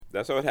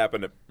That's what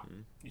happened to.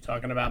 You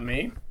talking about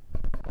me?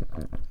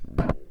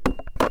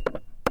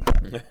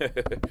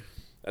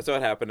 That's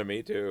what happened to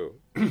me too.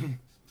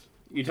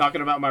 You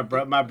talking about my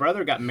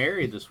brother got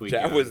married this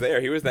weekend. Chad was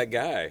there. He was that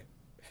guy.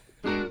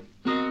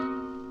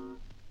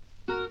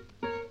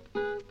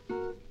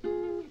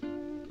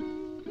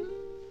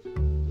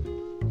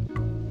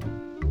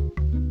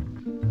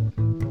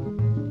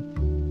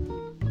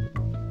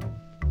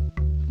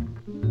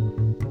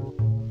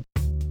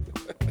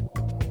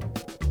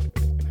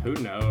 Who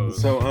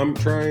knows? So I'm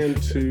trying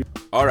to.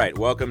 All right,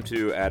 welcome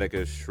to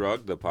Atticus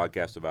Shrugged, the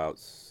podcast about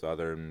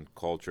Southern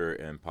culture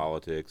and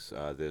politics.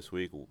 This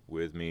week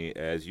with me,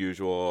 as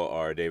usual,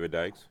 are David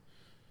Dykes.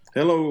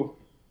 Hello.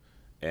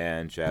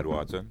 And Chad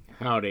Watson.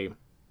 Howdy.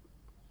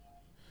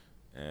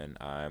 And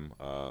I'm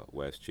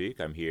Wes Cheek.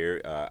 I'm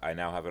here. I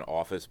now have an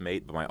office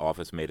mate, but my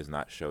office mate has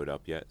not showed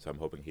up yet, so I'm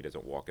hoping he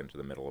doesn't walk into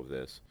the middle of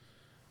this,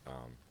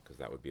 because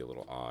that would be a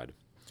little odd.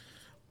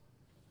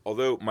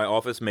 Although my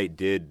office mate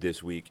did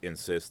this week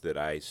insist that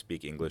I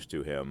speak English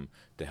to him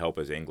to help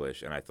his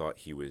English, and I thought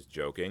he was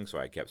joking, so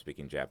I kept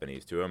speaking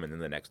Japanese to him, and then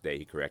the next day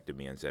he corrected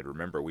me and said,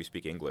 "Remember, we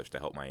speak English to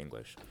help my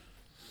English."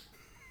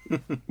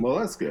 Well,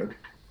 that's good.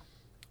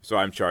 So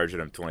I'm charging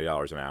him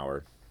 $20 an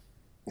hour.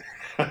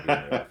 In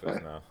the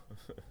office now.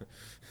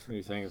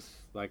 These things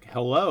like,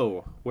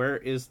 hello, where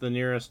is the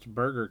nearest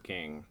Burger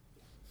King?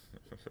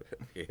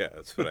 Yeah,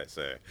 that's what I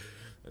say.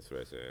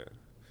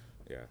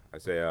 Yeah, I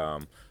say,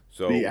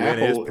 so The when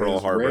is apple Pearl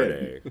is Harbor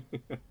red.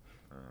 Day?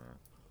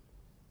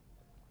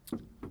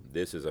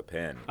 This is a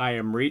pen. I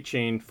am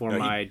reaching for No,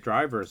 my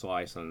driver's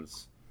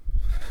license.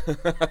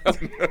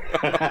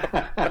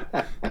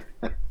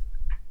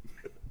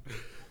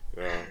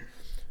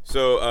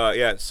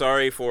 Yeah,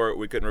 sorry for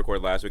we couldn't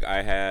record last week.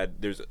 I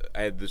had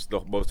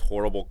the most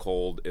horrible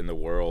cold in the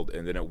world,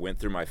 and then it went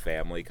through my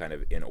family kind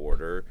of in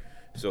order.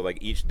 So like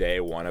each day,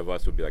 one of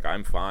us would be like,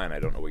 "I'm fine. I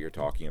don't know what you're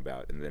talking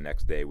about," and the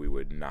next day we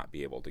would not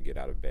be able to get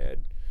out of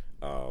bed.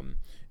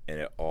 And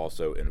it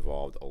also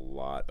involved a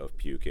lot of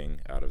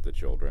puking out of the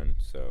children,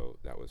 so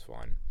that was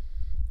fun.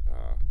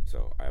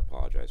 So I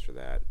apologize for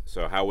that.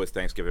 So how was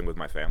Thanksgiving with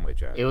my family,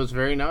 Chad? It was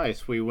very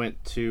nice. We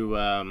went to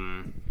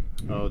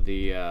Tijuana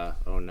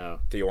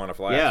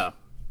Flats? Yeah.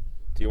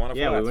 Tijuana Flats?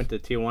 Yeah, we went to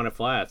Tijuana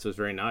Flats. It was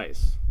very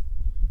nice.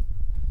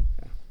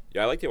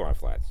 Yeah, I like Tijuana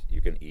Flats.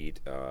 You can eat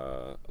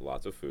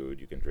lots of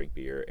food, you can drink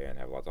beer, and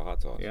have lots of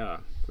hot sauce.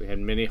 Yeah. We had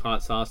many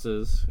hot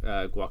sauces,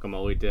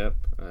 guacamole dip.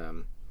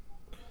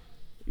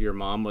 Your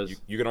mom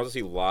was... You can also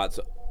see lots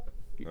of...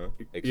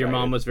 Your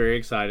mom was very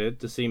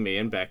excited to see me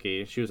and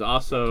Becky. She was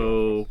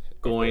also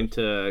going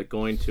to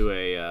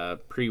a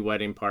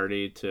pre-wedding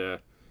party to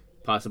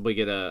possibly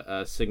get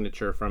a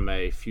signature from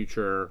a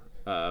future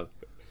a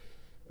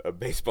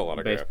baseball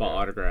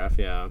autograph.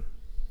 Yeah.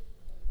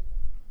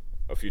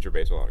 A future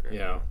baseball autograph.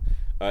 Yeah.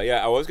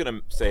 I was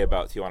gonna say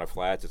about Tijuana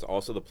Flats. It's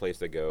also the place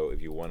to go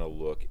if you want to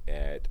look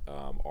at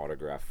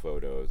autograph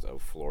photos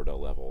of Florida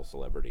level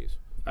celebrities.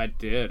 I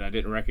did. I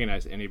didn't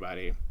recognize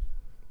anybody.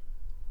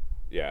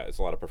 Yeah, it's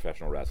a lot of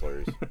professional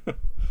wrestlers.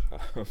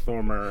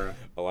 Former.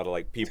 A lot of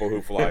like people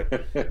who fly.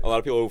 A lot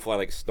of people who fly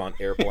like stunt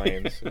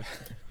airplanes.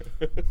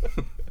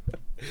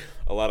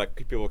 A lot of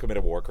people who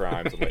committed war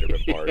crimes and later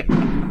been pardoned.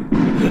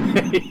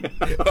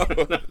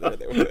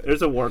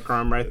 There's a war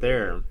crime right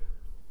there.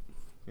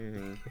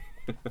 Mm-hmm.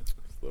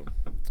 The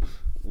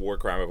war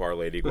crime of Our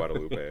Lady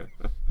Guadalupe.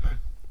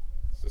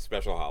 It's a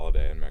special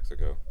holiday in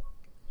Mexico.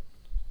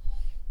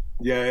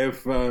 Yeah,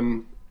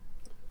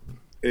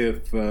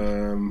 if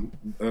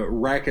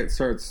racket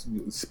starts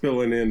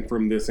spilling in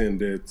from this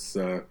end, it's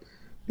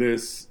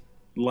this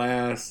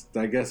last,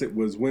 I guess it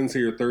was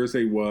Wednesday or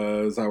Thursday,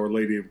 was Our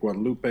Lady of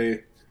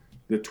Guadalupe,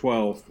 the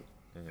 12th,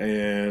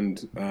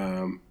 and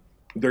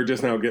they're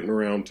just now getting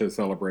around to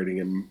celebrating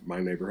in my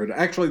neighborhood.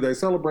 Actually, they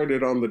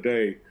celebrated on the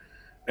day,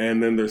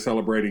 and then they're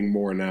celebrating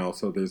more now,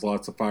 so there's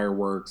lots of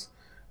fireworks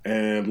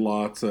and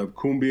lots of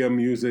cumbia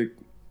music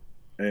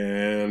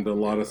and a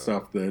lot of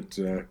stuff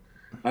that...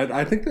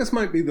 I think this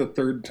might be the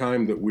third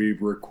time that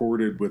we've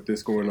recorded with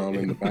this going on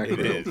in the background.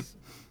 It is.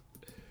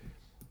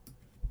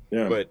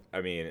 Yeah. But,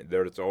 I mean,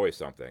 there's always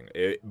something.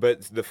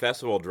 But the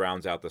festival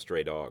drowns out the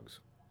stray dogs.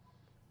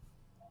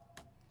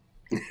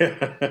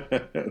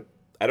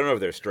 I don't know if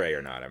they're stray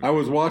or not. I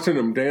was watching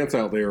them dance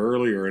out there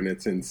earlier, and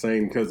it's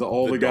insane because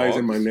all the guys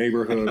in my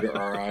neighborhood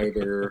are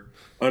either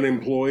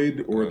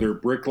unemployed or they're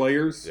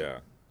bricklayers. Yeah.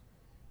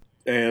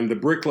 And the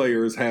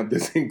bricklayers have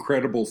this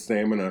incredible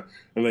stamina,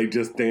 and they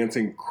just dance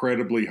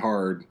incredibly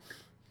hard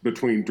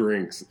between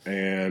drinks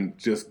and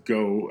just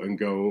go and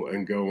go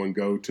and go and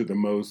go to the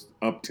most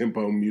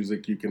up-tempo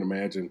music you can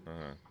imagine.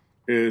 Uh-huh.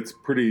 It's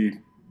pretty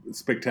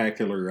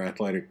spectacular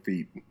athletic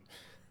feat.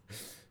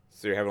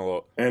 So you're having a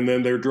little... And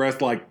then they're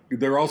dressed like...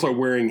 They're also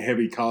wearing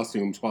heavy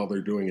costumes while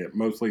they're doing it.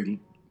 Mostly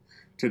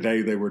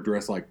today they were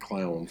dressed like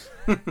clowns.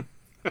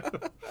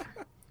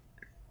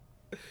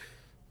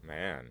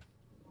 Man.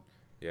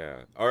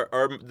 Yeah.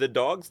 Are the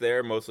dogs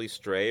there mostly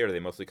stray, or do they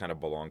mostly kind of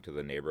belong to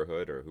the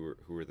neighborhood, or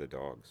who are the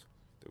dogs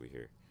that we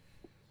hear?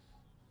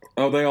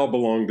 Oh, they all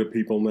belong to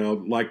people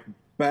now. Like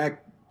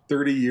back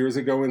 30 years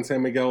ago in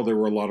San Miguel, there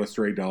were a lot of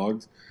stray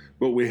dogs,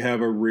 but we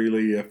have a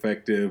really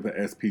effective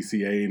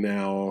SPCA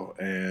now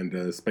and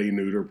a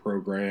spay-neuter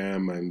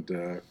program,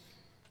 and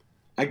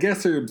I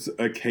guess there's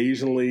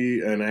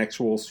occasionally an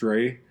actual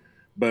stray,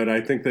 but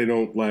I think they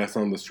don't last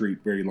on the street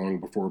very long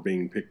before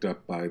being picked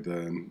up by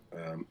the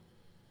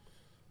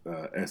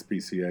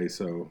SPCA.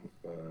 So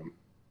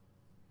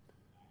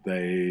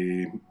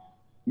there's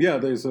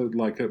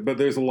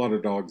a lot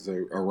of dogs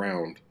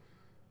around.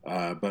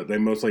 But they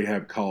mostly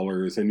have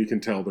collars, and you can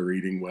tell they're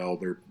eating well.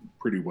 They're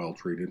pretty well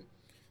treated.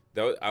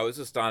 I was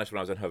astonished when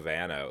I was in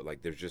Havana.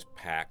 Like, there's just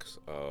packs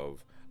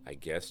of, I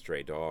guess,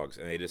 stray dogs,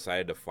 and they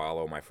decided to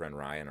follow my friend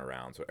Ryan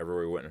around. So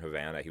everywhere we went in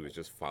Havana, he was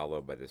just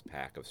followed by this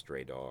pack of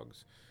stray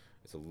dogs.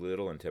 It's a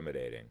little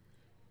intimidating.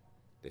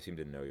 They seem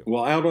to know you.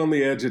 Well, out on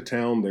the edge of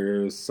town,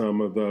 there's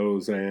some of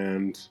those,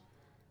 and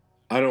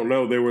I don't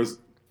know.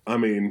 I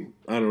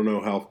don't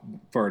know how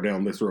far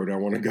down this road I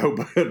want to go,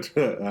 but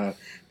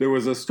there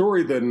was a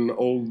story that an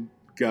old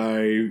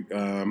guy,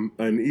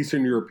 an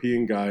Eastern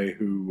European guy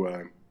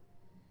who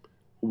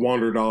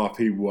wandered off.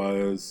 He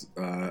was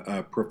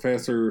a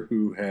professor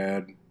who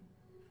had,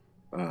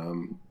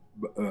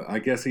 I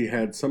guess he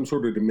had some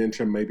sort of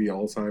dementia, maybe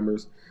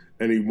Alzheimer's,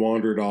 and he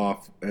wandered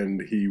off,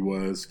 and he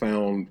was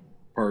found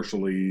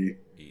partially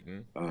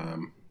eaten.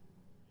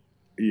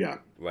 Yeah.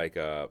 Like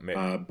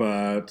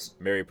but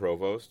Mary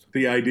Provost?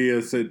 The idea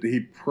is that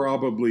he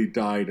probably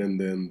died and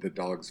then the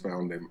dogs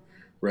found him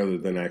rather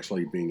than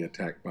actually being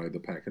attacked by the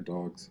pack of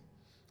dogs.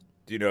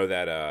 Do you know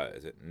that,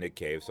 is it Nick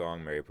Cave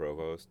song, Mary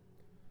Provost?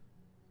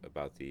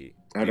 About the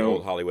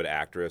old Hollywood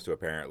actress who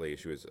apparently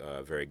she was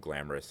a very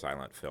glamorous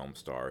silent film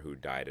star who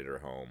died at her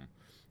home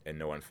and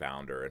no one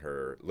found her, and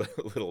her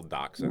little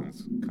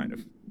dachshunds kind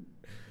of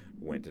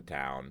went to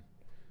town.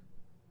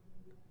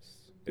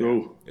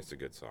 Yeah, it's a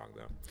good song,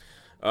 though.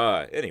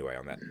 Anyway,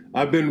 on that,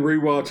 I've been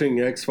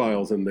rewatching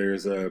X-Files, and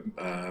there's a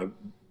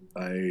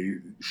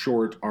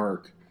short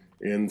arc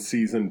in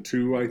season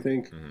 2, I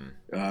think,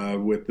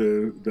 with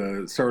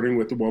the starting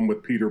with the one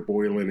with Peter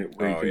Boyle in it,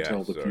 where you can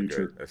tell the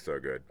future. Good. That's so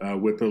good.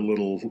 With the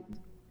little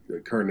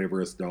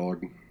carnivorous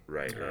dog.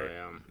 Right.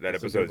 Yeah. That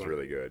episode's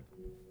really good.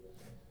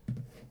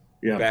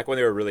 Yeah. Back when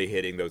they were really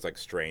hitting those like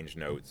strange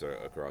notes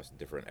across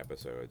different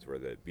episodes, where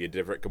there'd be a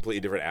completely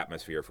different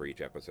atmosphere for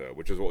each episode,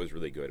 which is what was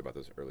really good about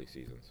those early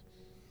seasons.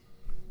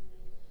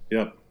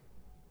 Yep.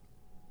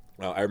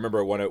 I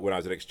remember when I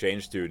was an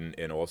exchange student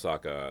in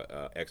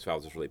Osaka,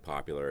 X-Files was really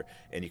popular,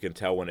 and you can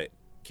tell when it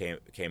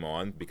came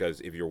on because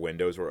if your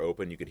windows were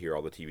open, you could hear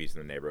all the TVs in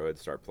the neighborhood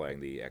start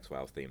playing the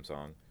X-Files theme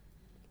song.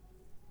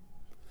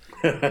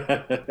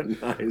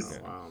 Nice.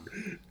 Oh,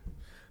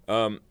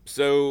 wow.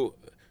 So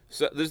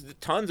there's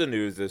tons of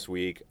news this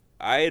week.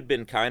 I had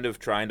been kind of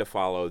trying to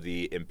follow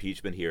the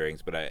impeachment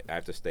hearings, but I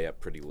have to stay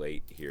up pretty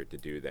late here to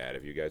do that.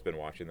 Have you guys been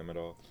watching them at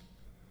all?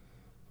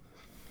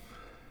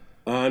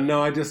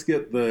 No, I just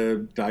get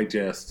the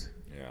digest.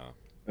 Yeah.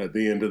 At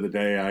the end of the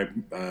day,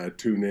 I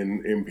tune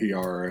in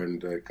NPR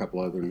and a couple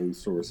other news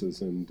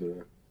sources and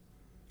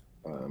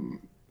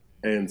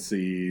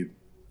see,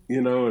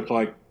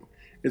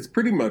 it's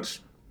pretty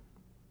much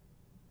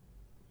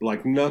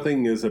like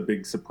nothing is a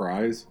big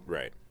surprise.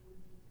 Right.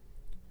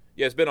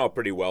 Yeah, it's been all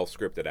pretty well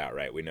scripted out,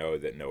 right? We know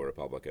that no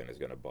Republican is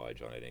going to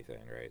budge on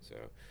anything, right?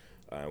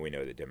 So we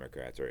know that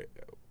Democrats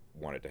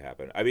want it to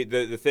happen. I mean,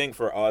 the thing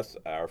for us,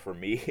 or for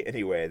me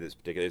anyway, this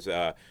particular is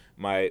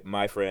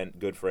my friend,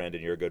 good friend,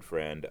 and your good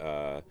friend,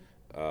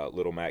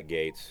 little Matt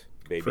Gaetz,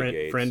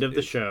 Gaetz, friend of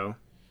the show.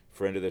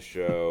 Friend of the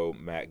show,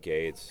 Matt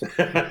Gaetz,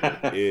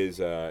 is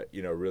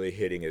really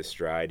hitting his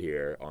stride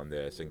here on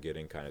this and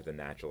getting kind of the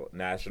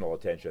national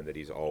attention that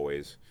he's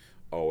always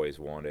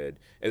wanted.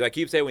 As I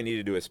keep saying, we need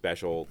to do a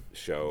special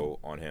show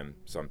on him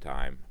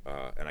sometime,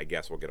 and I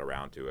guess we'll get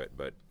around to it.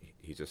 But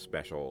he's a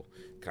special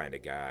kind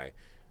of guy.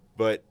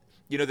 But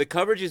the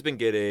coverage he's been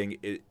getting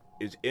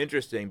is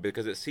interesting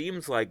because it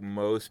seems like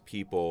most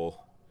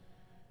people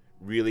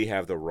really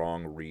have the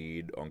wrong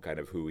read on kind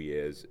of who he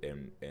is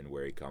and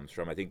where he comes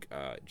from. I think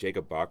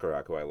Jacob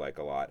Bacharach, who I like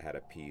a lot, had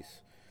a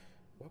piece.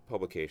 What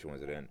publication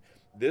was it in?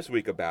 This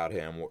week about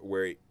him,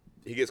 where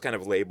he gets kind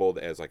of labeled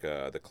as like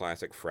the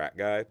classic frat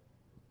guy,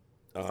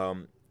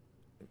 kind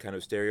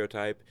of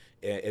stereotype.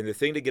 And the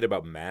thing to get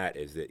about Matt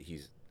is that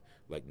he's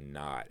like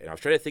not. And I was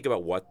trying to think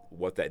about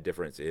what that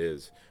difference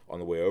is on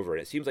the way over.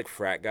 And it seems like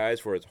frat guys,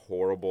 for as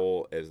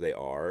horrible as they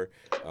are,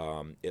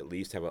 at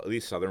least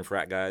Southern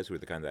frat guys, who are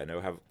the kind that I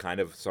know, have kind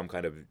of some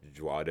kind of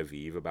joie de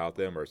vivre about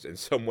them, or in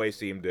some way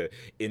seem to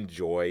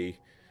enjoy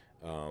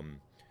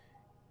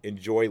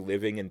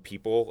living in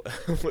people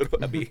a little,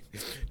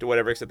 to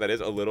whatever extent that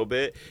is, a little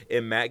bit.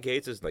 And Matt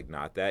Gaetz is like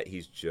not that.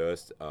 He's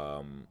just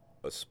a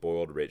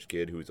spoiled rich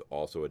kid who's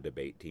also a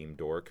debate team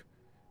dork,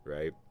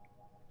 right?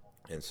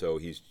 And so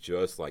he's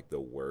just like the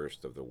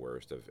worst of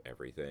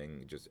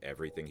everything. Just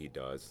everything he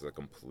does is a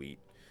complete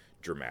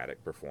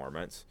dramatic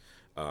performance.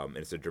 And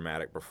it's a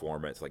dramatic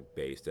performance like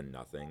based in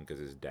nothing because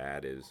his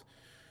dad is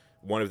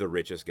one of the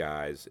richest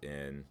guys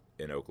in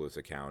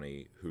Okaloosa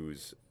County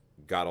who's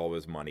got all of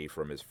his money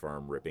from his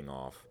firm ripping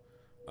off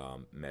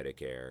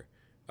Medicare.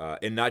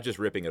 And not just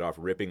ripping it off,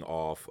 ripping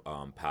off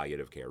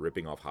palliative care,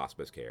 ripping off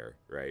hospice care,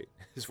 right?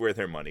 Is where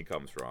their money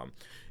comes from.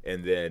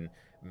 And then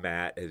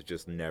Matt has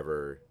just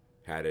never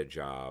had a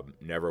job,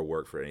 never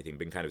worked for anything,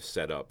 been kind of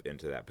set up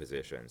into that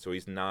position. So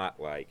he's not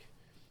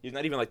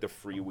even like the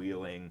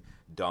freewheeling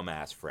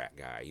dumbass frat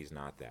guy. He's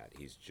not that.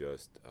 He's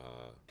just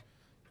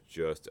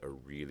a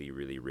really,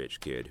 really rich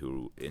kid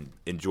who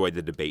enjoyed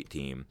the debate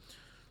team.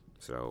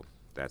 So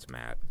that's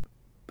Matt.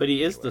 But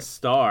he is the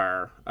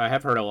star. I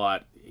have heard a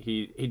lot.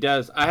 He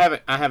does. I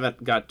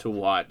haven't got to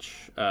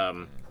watch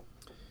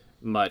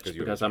much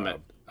because I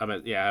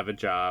have a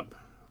job,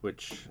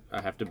 which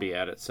I have to be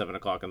at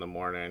 7:00 in the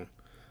morning.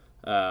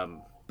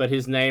 But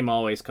his name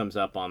always comes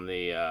up on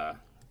the.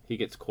 He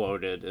gets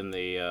quoted in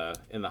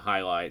the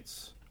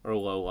highlights or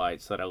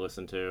lowlights that I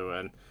listen to,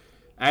 and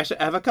actually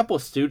I have a couple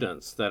of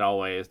students that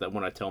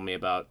want to tell me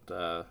about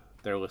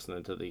they're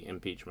listening to the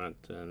impeachment,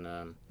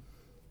 and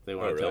they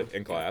want to tell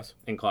in class.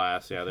 In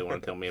class, yeah, they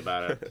want to tell me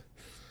about it.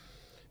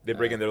 They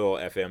bring in their little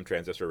FM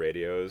transistor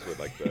radios with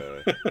like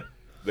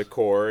the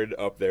cord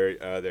up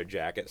their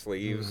jacket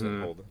sleeves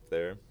and hold it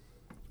there.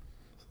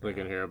 So they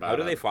can hear about. How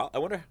do they follow? I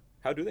wonder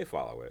how do they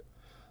follow it?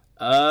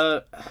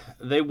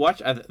 They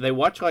watch.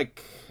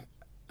 Like,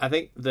 I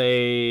think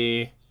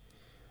they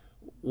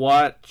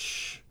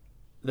watch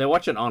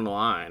it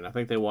online. I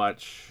think they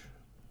watch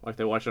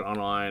it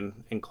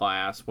online in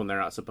class when they're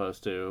not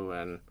supposed to.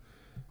 And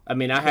I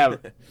mean, I have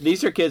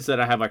these are kids that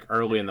I have like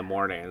early in the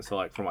morning. So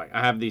like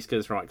I have these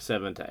kids from like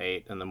 7 to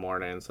 8 in the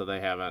morning. So they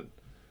haven't.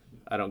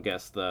 I don't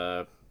guess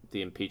the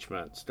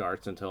impeachment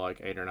starts until like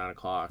 8 or 9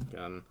 o'clock.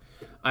 And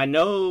I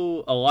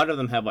know a lot of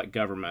them have like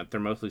government. They're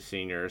mostly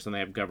seniors and they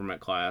have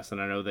government class. And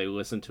I know they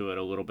listen to it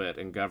a little bit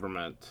in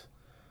government.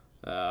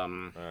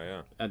 And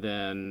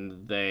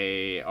then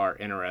they are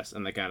interested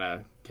and they kind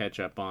of catch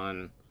up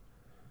on.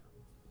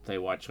 They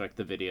watch like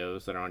the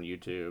videos that are on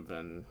YouTube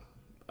and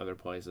other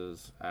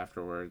places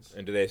afterwards.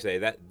 And do they say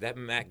that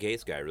Matt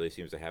Gaetz guy really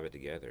seems to have it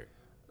together?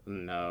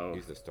 No,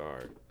 he's the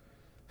star.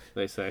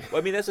 They say.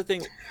 Well, I mean, that's the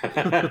thing.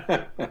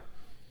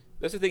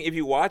 That's the thing. If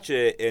you watch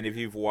it, and if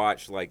you've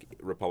watched like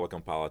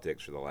Republican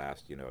politics for the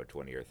last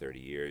 20 or 30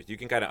 years, you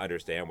can kind of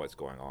understand what's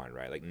going on,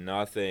 right? Like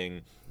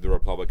nothing the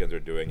Republicans are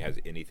doing has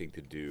anything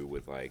to do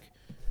with like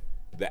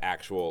the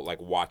actual like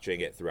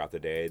watching it throughout the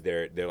day.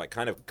 They're like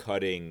kind of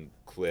cutting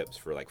clips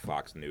for like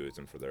Fox News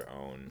and for their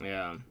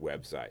own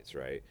websites,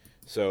 right?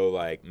 So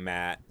like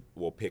Matt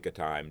will pick a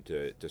time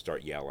to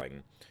start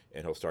yelling,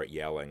 and he'll start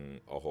yelling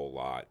a whole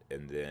lot,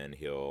 and then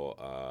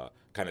he'll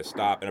kind of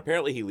stop, and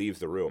apparently he leaves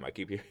the room. I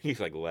keep hearing he's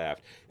like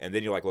left, and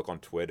then you like look on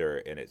Twitter,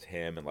 and it's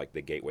him and like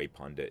the Gateway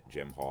pundit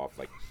Jim Hoft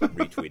like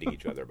retweeting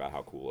each other about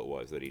how cool it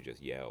was that he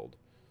just yelled,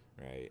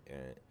 right?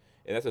 And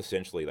that's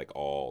essentially like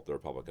all the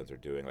Republicans are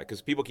doing. Like,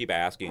 because people keep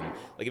asking,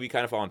 like if you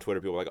kind of follow on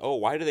Twitter, people are like, oh,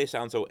 why do they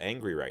sound so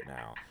angry right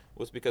now?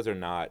 Well, it's because they're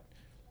not.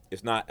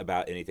 It's not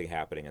about anything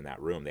happening in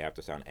that room. They have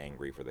to sound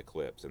angry for the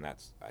clips, and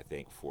that's, I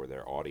think, for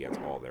their audience.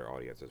 All their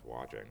audience is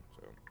watching.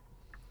 So,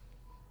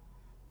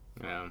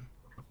 yeah,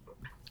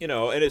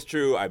 and it's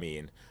true. I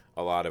mean,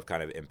 a lot of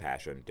kind of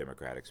impassioned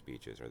Democratic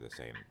speeches are the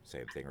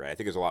same thing, right? I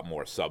think there's a lot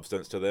more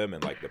substance to them,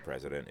 and like the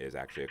president is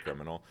actually a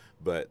criminal,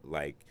 but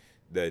like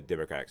the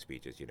Democratic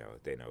speeches,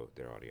 they know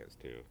their audience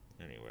too.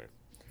 Anyway.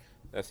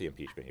 That's the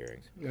impeachment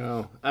hearings.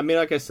 No, I mean,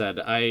 like I said,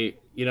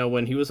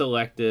 when he was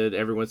elected,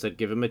 everyone said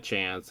give him a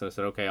chance, and I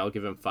said, okay, I'll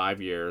give him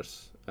 5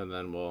 years, and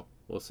then we'll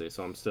see.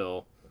 So I'm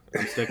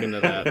sticking to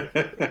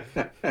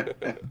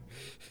that.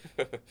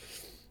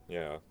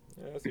 Yeah,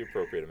 that's the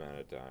appropriate amount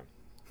of time.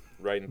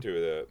 Right into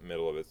the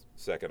middle of his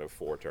second of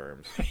 4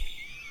 terms.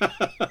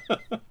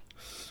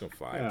 So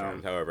 5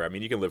 terms. However, I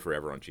mean, you can live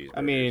forever on cheeseburgers.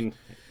 I mean,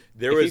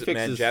 there was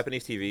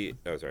Japanese TV.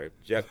 Oh, sorry,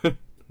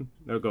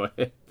 No, go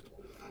ahead.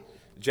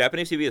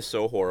 Japanese TV is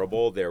so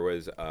horrible. There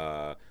was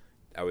I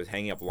was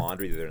hanging up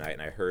laundry the other night,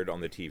 and I heard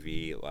on the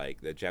TV like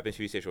the Japanese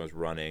TV station was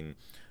running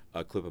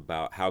a clip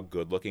about how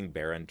good-looking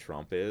Barron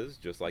Trump is,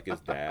 just like his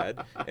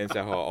dad, and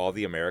so how all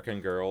the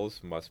American girls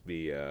must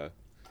be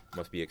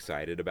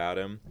excited about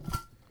him.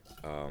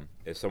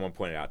 As someone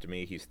pointed out to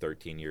me, he's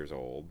 13 years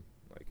old.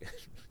 Like,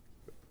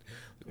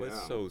 it was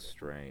so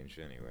strange.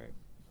 Anyway,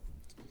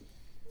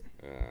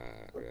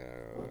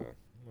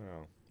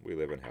 well, we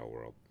live in hell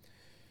world.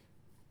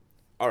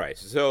 All right,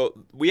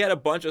 so we had a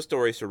bunch of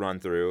stories to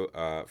run through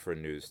for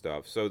news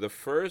stuff. So the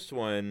first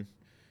one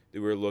that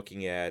we're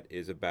looking at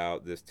is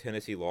about this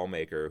Tennessee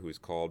lawmaker who's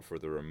called for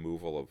the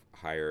removal of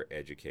higher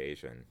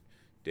education.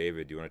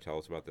 David, do you want to tell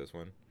us about this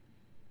one?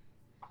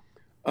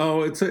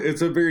 Oh, it's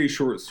a very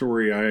short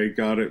story. I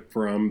got it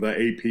from the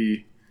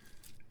AP,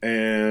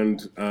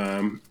 and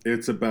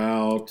it's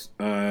about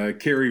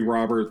Kerry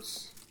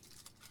Roberts,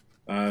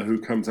 who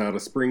comes out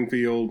of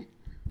Springfield.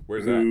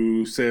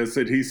 Who says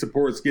that he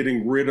supports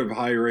getting rid of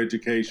higher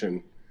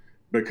education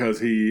because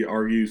he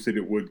argues that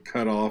it would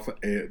cut off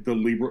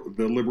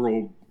the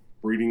liberal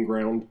breeding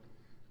ground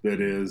that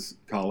is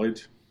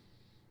college.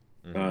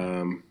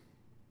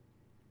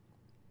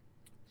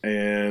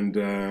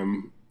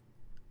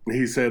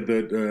 he said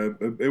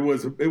that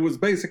it was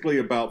basically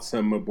about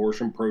some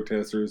abortion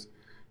protesters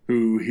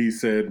who he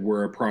said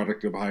were a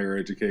product of higher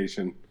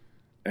education,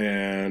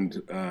 and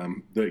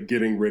that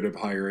getting rid of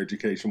higher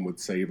education would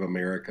save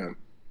America.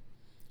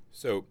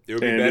 So it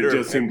would be better. It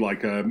just seemed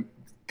like a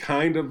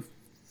kind of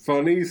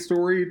funny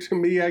story to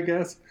me, I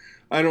guess.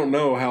 I don't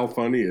know how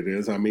funny it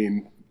is. I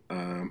mean,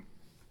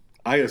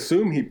 I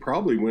assume he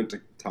probably went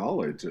to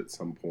college at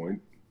some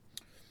point.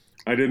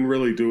 I didn't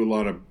really do a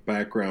lot of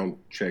background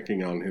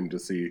checking on him to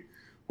see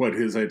what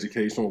his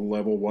educational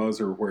level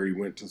was or where he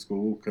went to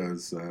school,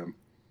 because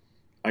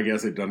I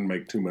guess it doesn't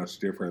make too much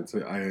difference.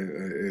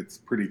 It's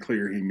pretty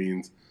clear he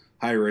means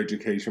higher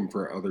education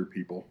for other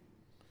people.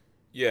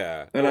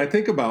 Yeah. And I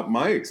think about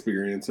my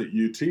experience at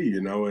UT,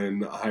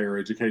 in higher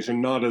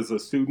education, not as a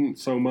student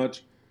so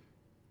much,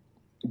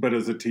 but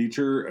as a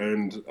teacher,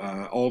 and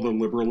all the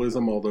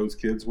liberalism all those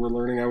kids were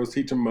learning. I was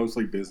teaching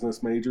mostly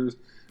business majors,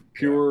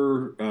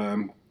 pure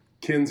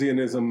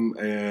Keynesianism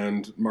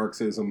and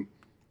Marxism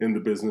in the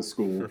business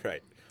school.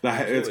 Right.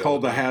 It's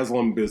called the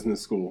Haslam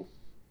Business School.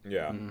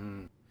 Yeah.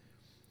 Mm-hmm.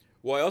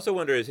 Well, I also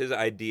wonder, is his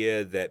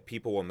idea that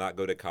people will not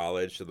go to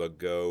college, so they'll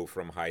go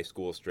from high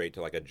school straight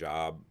to like a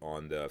job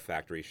on the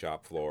factory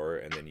shop floor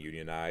and then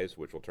unionize,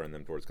 which will turn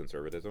them towards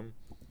conservatism?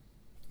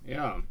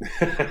 Yeah.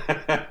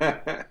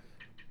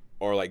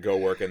 Or like go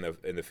work in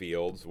the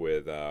fields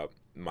with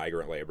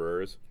migrant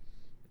laborers.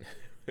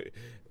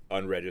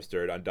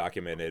 Unregistered,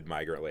 undocumented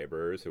migrant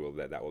laborers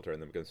that will turn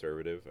them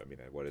conservative. I mean,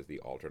 what is the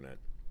alternate?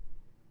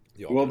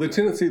 Well, the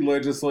Tennessee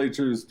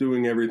legislature is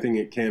doing everything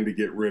it can to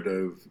get rid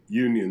of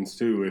unions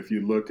too. If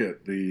you look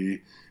at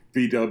the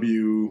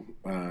VW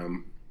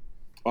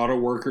auto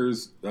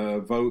workers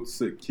votes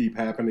that keep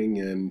happening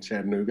in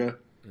Chattanooga,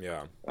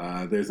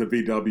 there's a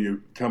VW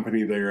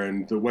company there,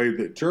 and the way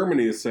that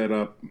Germany is set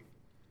up,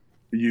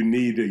 you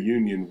need a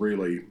union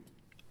really.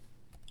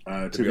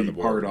 To be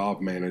part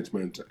of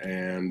management,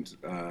 and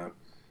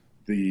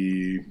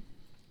the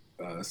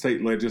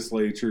state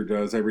legislature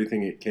does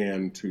everything it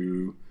can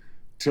to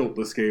tilt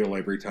the scale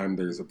every time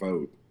there's a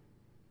vote.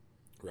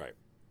 Right.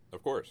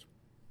 Of course.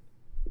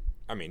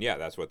 I mean, yeah,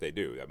 that's what they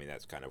do. I mean,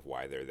 that's kind of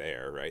why they're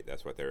there, right?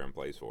 That's what they're in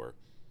place for.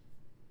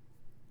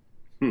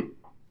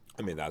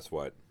 I mean, that's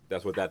what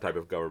that type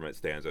of government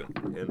stands in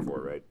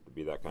for, right? To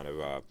be that kind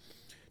of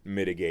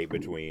mitigate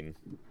between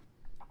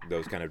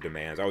those kind of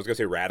demands. I was going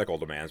to say radical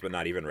demands, but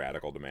not even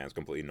radical demands,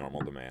 completely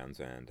normal demands,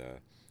 and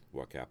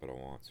what capital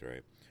wants,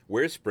 right?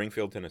 Where's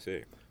Springfield,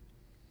 Tennessee?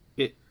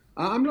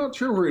 I'm not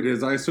sure where it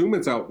is. I assume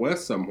it's out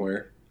west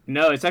somewhere.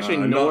 No, it's actually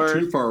north. Not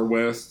too far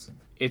west.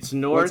 It's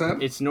north.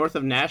 It's north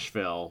of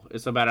Nashville.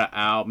 It's about an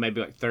hour,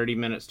 maybe like 30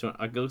 minutes to.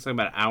 It looks like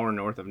about an hour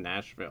north of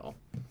Nashville.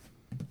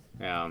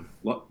 Yeah.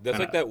 That's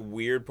like that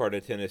weird part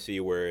of Tennessee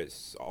where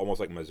it's almost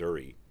like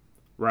Missouri.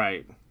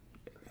 Right.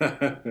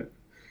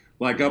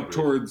 Like up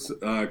towards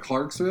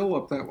Clarksville,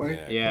 up that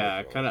way?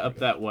 Yeah, kind of up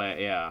that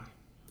way, yeah.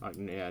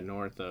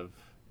 North of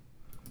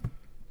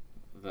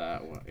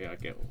that way. Yeah,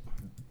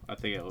 I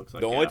think it looks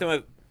like The only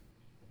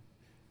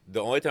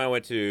time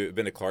I've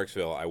been to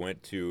Clarksville, I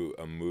went to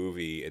a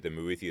movie at the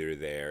movie theater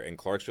there, and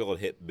Clarksville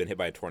had been hit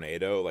by a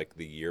tornado like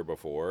the year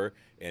before,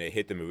 and it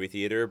hit the movie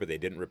theater, but they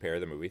didn't repair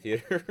the movie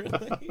theater.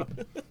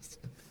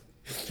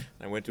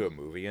 I went to a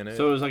movie in it.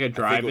 So it was like a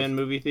drive-in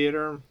movie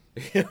theater?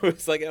 It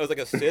was like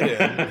a sit-in.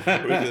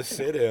 It was a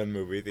sit-in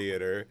movie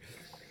theater.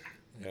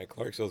 Yeah,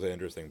 Clarksville's an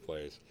interesting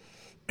place.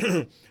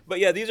 But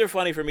yeah, these are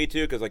funny for me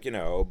too, because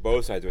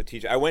both sides of it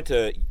teach. I went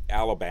to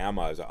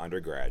Alabama as an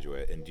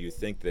undergraduate, and do you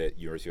think that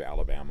University of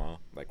Alabama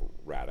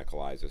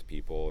radicalizes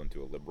people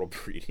into a liberal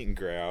breeding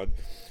ground?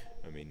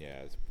 I mean,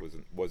 yeah, it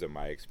wasn't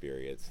my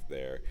experience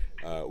there.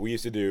 We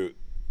used to do.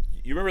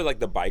 You remember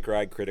the bike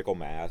ride Critical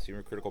Mass? You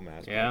remember Critical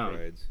Mass bike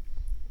rides?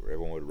 Where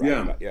everyone would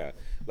ride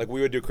we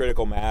would do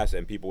critical mass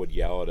and people would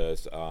yell at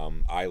us,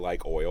 I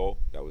like oil.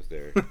 That was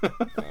their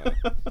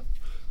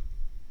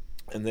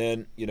and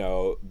then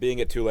being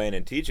at Tulane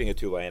and teaching at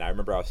Tulane, I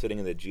remember I was sitting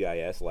in the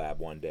GIS lab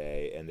one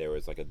day, and there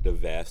was like a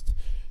divest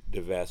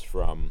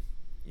from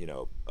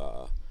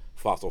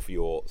fossil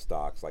fuel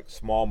stocks, like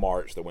small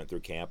march that went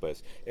through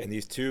campus, and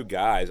these two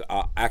guys,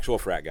 actual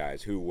frat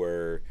guys who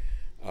were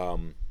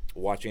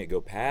watching it go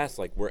past,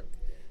 were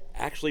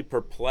actually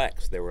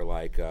perplexed. They were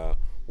like,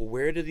 well,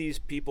 where do these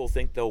people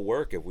think they'll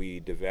work if we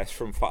divest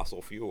from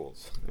fossil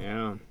fuels?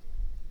 Yeah.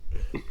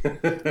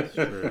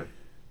 Sure.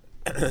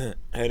 And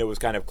it was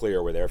kind of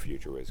clear where their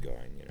future was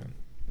going,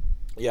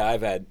 Yeah, I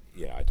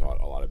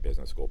taught a lot of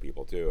business school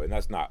people too, and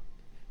that's not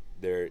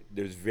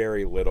there's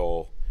very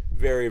little,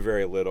 very,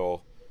 very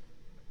little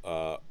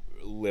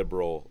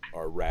liberal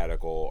or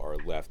radical or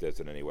leftist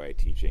in any way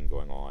teaching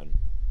going on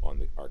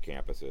our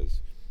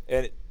campuses.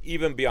 And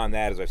even beyond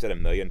that, as I've said a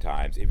million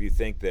times, if you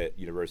think that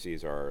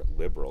universities are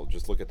liberal,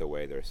 just look at the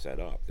way they're set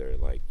up. They're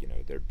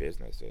they're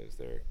businesses.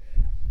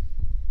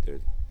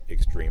 They're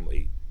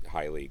extremely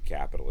highly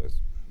capitalist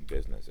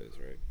businesses,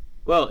 right?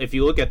 Well, if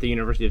you look at the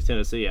University of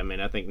Tennessee, I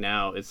mean, I think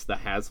now it's the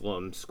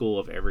Haslam School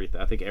of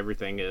everything. I think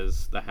everything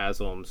is the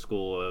Haslam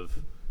School of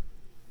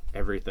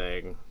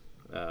everything.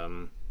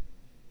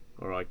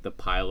 or like the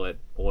Pilot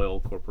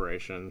Oil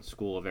Corporation,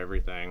 School of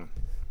Everything.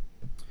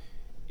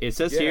 It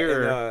says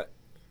here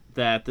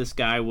that this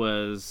guy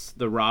was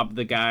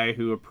the guy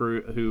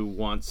who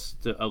wants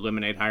to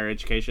eliminate higher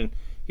education.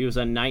 He was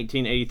a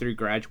 1983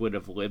 graduate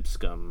of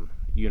Lipscomb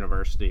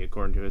University,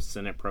 according to his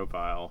Senate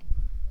profile,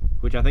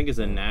 which I think is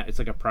it's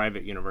like a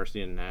private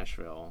university in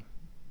Nashville.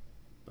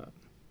 But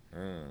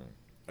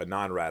a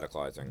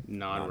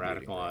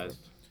non-radicalized.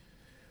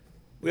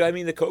 Well, I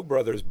mean, the Koch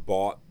brothers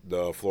bought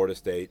the Florida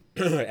State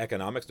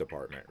economics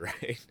department,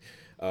 right?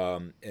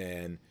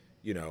 And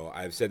you know,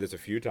 I've said this a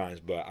few times,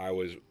 but I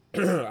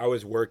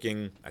was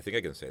working. I think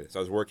I can say this. I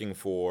was working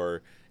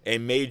for a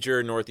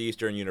major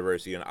Northeastern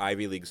university, an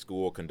Ivy League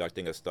school,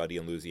 conducting a study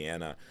in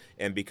Louisiana,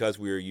 and because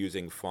we were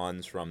using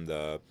funds from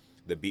the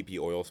BP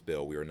oil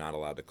spill, we were not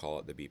allowed to call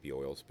it the BP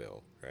oil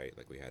spill, right?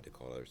 Like we had to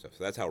call it other stuff.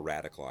 So that's how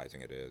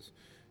radicalizing it is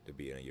to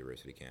be in a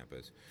university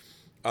campus.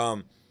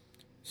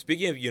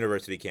 Speaking of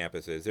university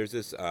campuses, there's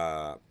this.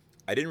 I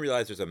didn't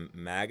realize there's a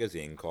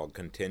magazine called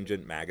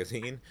Contingent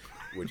Magazine,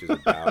 which is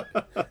about.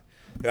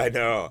 I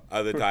know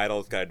the title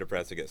is kind of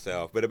depressing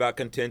itself, but about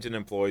contingent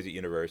employees at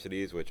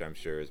universities, which I'm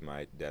sure is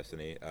my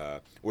destiny.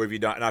 Or if you're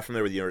not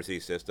familiar with the university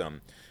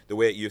system, the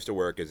way it used to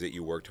work is that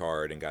you worked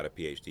hard and got a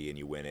PhD, and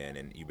you went in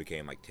and you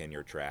became like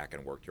tenure track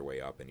and worked your way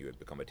up, and you would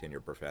become a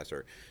tenured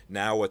professor.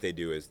 Now what they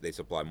do is they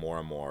supply more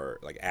and more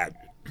like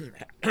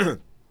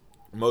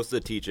most of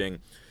the teaching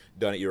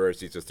done at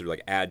universities is through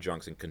like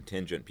adjuncts and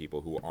contingent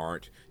people who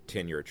aren't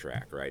tenure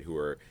track, right, who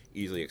are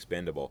easily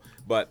expendable.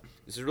 But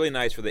this is really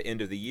nice. For the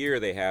end of the year,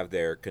 they have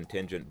their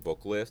contingent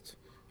book list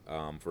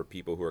for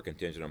people who are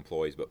contingent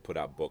employees but put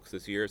out books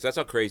this year. So that's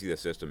how crazy the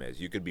system is.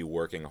 You could be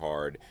working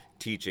hard,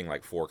 teaching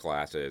like 4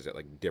 classes at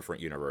like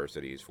different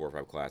universities, 4 or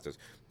 5 classes,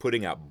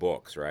 putting out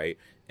books, right,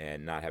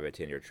 and not have a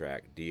tenure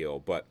track deal.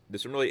 But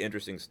there's some really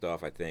interesting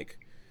stuff, I think,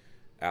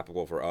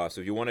 applicable for us.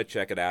 So if you want to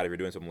check it out, if you're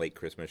doing some late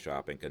Christmas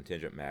shopping,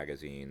 Contingent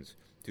Magazine's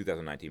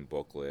 2019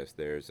 book list,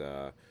 there's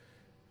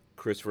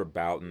Christopher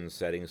Boughton's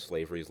Setting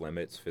Slavery's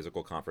Limits,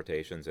 Physical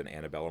Confrontations in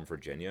Antebellum,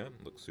 Virginia.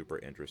 Looks super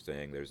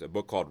interesting. There's a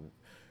book called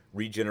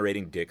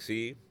Regenerating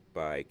Dixie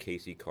by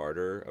Casey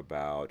Carter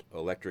about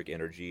electric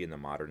energy in the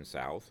modern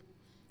South,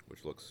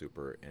 which looks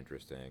super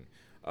interesting.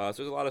 So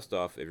there's a lot of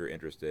stuff if you're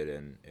interested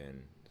in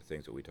the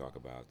things that we talk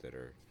about that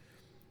are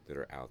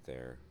out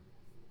there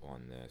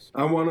on this.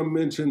 I want to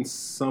mention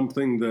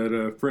something that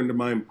a friend of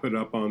mine put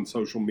up on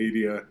social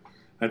media.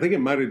 I think it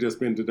might have just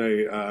been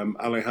today.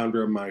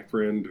 Alejandra, my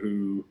friend,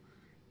 who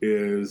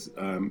is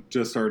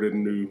just started a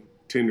new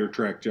tenure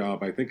track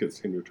job. I think it's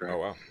tenure track. Oh,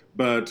 wow.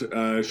 But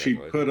she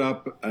put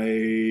up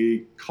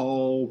a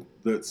call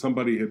that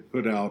somebody had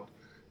put out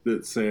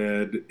that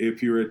said,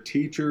 if you're a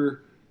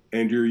teacher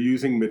and you're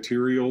using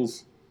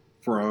materials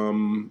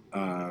from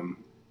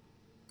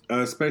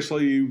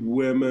especially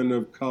women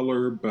of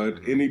color, but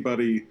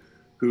anybody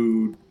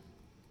who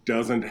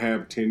doesn't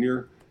have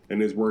tenure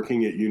and is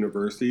working at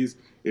universities,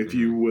 if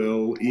you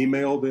will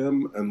email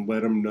them and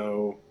let them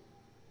know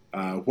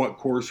what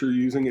course you're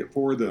using it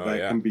for,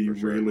 that can be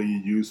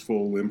really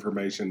useful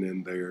information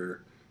in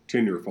their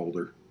tenure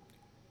folder.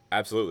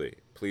 Absolutely.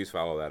 Please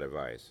follow that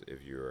advice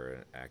if you're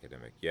an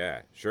academic.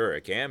 Yeah, sure,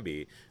 it can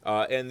be.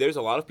 And there's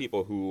a lot of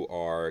people who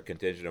are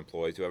contingent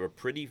employees who have a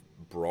pretty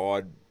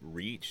broad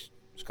reach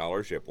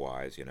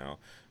scholarship-wise, you know,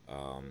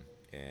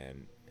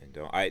 and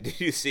don't. Did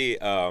you see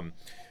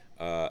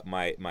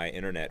my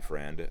internet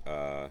friend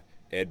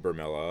Ed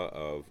Bermilla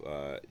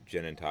of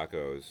Gin and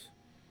Tacos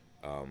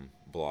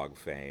blog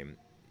fame?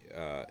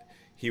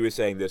 He was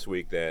saying this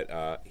week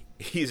that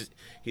he's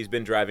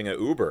been driving an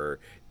Uber,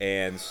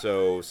 and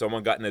so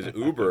someone got in his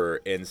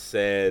Uber and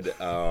said,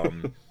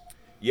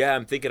 "Yeah,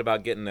 I'm thinking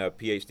about getting a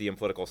PhD in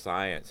political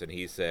science," and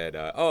he said,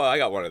 "Oh, I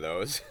got one of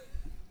those."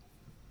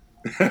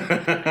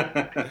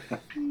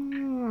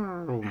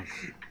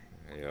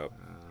 Yep.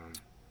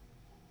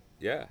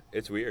 Yeah,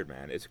 it's weird,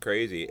 man. It's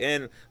crazy,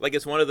 and like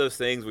it's one of those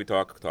things we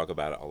talk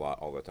about it a lot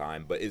all the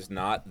time. But it's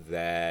not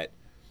that.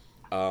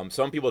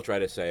 Some people try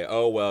to say,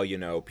 "Oh, well, you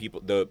know,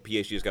 the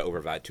PhDs got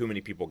overvalued. Too many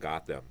people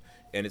got them,"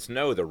 and it's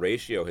no. The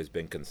ratio has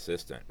been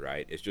consistent,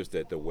 right? It's just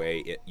that the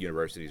way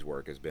universities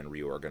work has been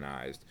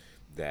reorganized.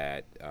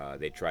 That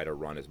they try to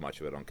run as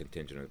much of it on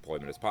contingent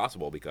employment as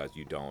possible because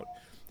they don't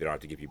have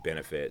to give you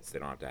benefits. They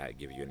don't have to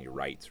give you any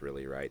rights,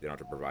 really, right? They don't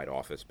have to provide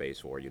office space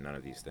for you. None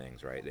of these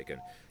things, right?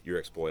 You're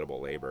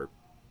exploitable labor,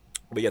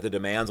 but yet the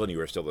demands on you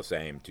are still the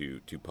same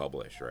to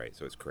publish, right?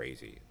 So it's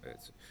crazy.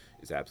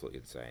 It's absolutely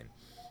insane.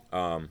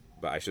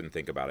 But I shouldn't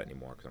think about it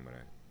anymore because I'm going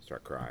to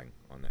start crying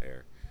on the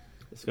air.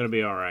 It's going to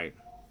be all right.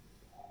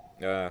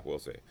 We'll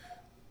see.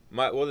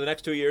 The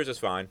next 2 years is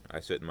fine. I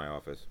sit in my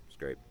office. It's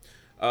great.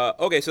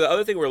 Okay, so the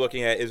other thing we're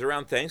looking at is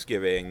around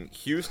Thanksgiving.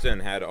 Houston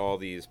had all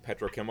these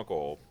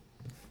petrochemical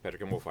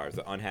fires,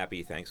 the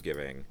unhappy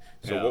Thanksgiving.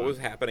 So what was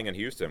happening in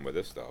Houston with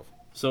this stuff?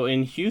 So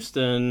in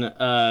Houston,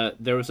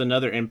 there was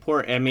another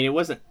import. I mean, it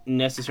wasn't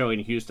necessarily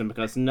in Houston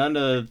because none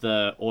of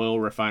the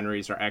oil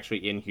refineries are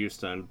actually in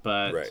Houston,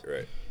 but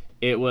right.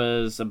 It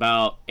was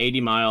about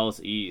 80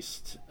 miles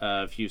east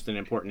of Houston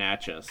in Port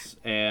Neches,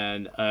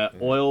 and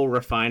oil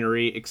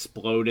refinery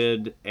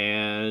exploded,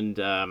 and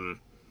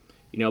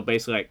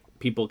basically like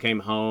people came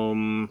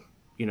home,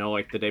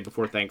 like the day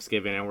before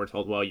Thanksgiving, and were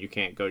told, well, you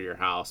can't go to your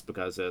house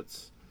because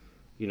it's,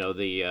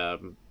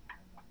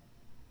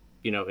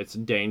 it's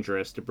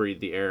dangerous to breathe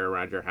the air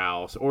around your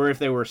house. Or if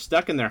they were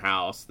stuck in their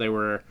house, they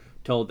were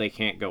told they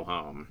can't go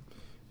home.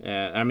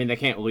 They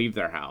can't leave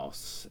their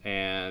house.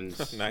 And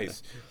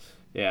nice.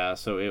 Yeah,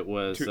 so it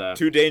was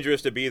too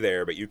dangerous to be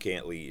there, but you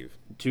can't leave.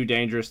 Too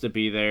dangerous to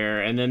be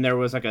there. And then there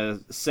was like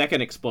a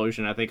second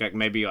explosion. I think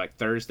maybe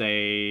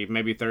Thursday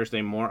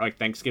morning, like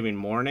Thanksgiving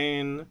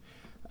morning.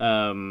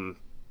 And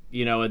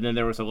then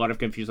there was a lot of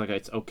confusion. Like,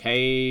 it's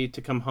okay to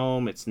come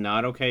home. It's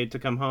not okay to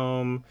come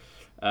home.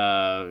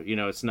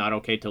 It's not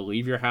okay to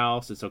leave your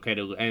house. It's okay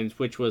to, and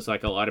which was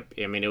like a lot of,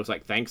 it was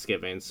like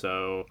Thanksgiving,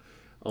 so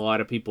a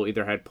lot of people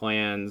either had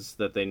plans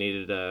that they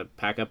needed to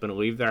pack up and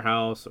leave their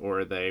house,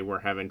 or they were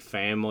having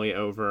family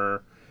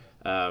over,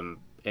 and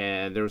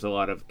there was a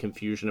lot of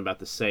confusion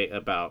about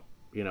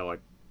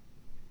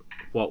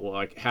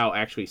how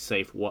actually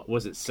safe, what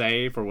was it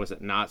safe or was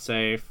it not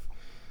safe,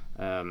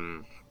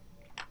 and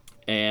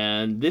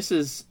this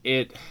is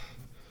it.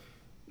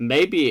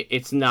 Maybe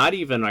it's not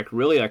even like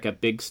really like a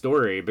big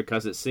story,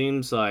 because it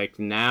seems like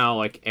now,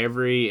 like at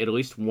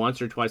least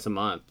once or twice a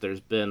month, there's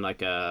been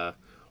like a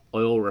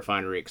oil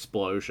refinery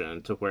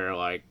explosion to where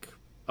a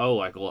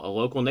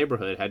local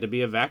neighborhood had to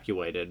be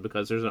evacuated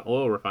because there's an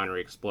oil refinery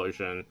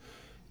explosion.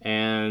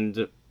 And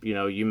there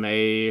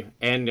may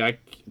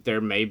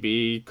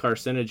be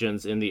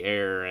carcinogens in the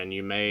air, and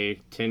you may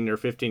 10 or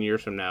 15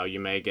 years from now you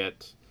may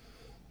get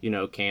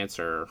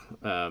cancer,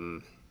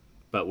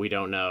 but we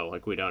don't know.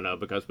 We don't know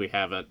because we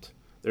haven't.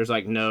 There's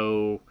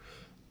no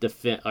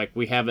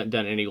we haven't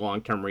done any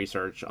long-term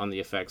research on the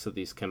effects of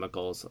these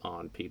chemicals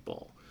on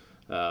people.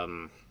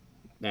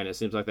 And it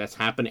seems like that's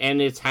happened,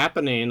 and it's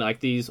happening.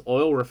 Like, these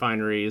oil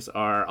refineries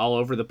are all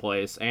over the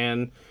place,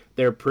 and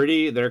they're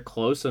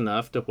close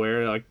enough to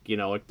where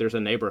there's a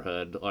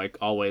neighborhood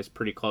always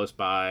pretty close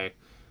by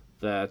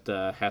that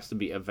has to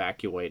be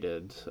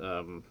evacuated,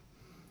 so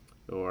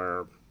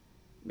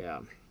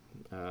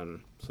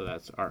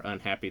that's our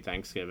unhappy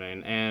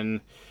Thanksgiving.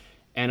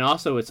 And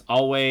also it's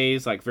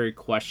always very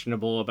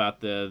questionable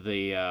about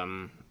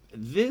the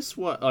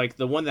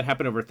one that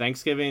happened over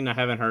Thanksgiving. I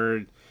haven't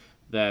heard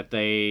that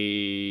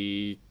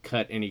they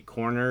cut any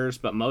corners,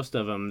 but most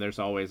of them, there's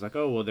always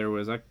there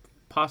was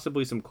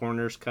possibly some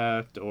corners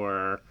cut,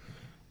 or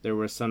there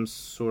was some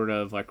sort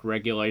of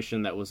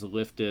regulation that was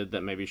lifted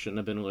that maybe shouldn't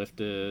have been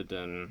lifted.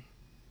 And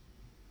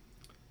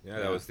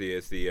it's the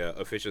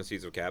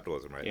efficiencies of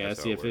capitalism, right? Yeah,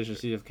 it's the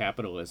efficiency of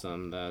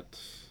capitalism that,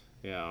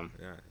 yeah.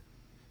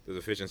 Those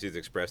efficiencies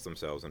express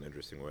themselves in an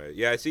interesting way.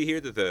 Yeah, I see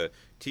here that the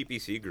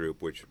TPC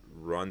group, which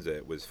runs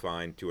it, was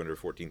fined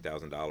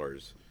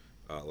 $214,000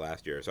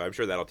 last year. So I'm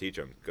sure that'll teach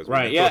them.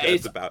 Right, yeah.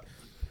 There's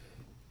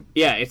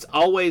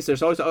always,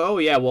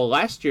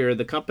 last year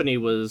the company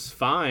was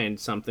fined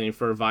something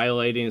for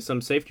violating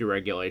some safety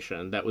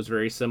regulation that was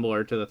very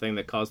similar to the thing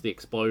that caused the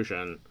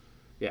explosion.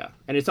 Yeah,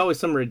 and it's always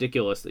some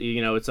ridiculous,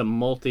 it's a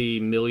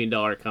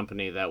multi-million-dollar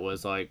company that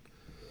was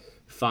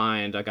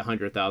fined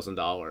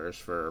 $100,000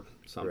 for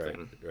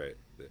something. Right.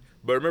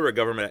 But remember,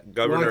 governor.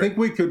 Well, I think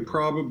we could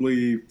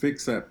probably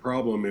fix that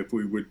problem if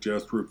we would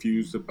just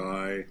refuse to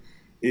buy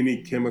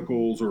any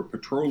chemicals or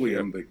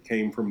petroleum that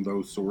came from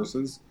those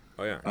sources.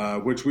 Oh yeah.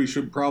 Which we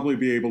should probably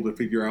be able to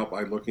figure out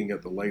by looking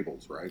at the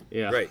labels, right?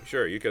 Yeah. Right.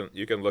 Sure. You can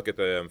look at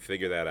them,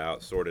 figure that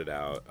out, sort it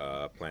out,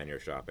 plan your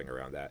shopping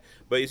around that.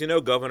 But as you know,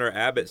 Governor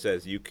Abbott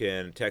says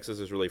Texas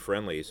is really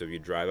friendly. So if you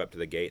drive up to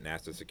the gate and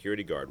ask the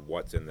security guard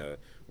what's in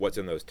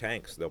those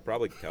tanks, they'll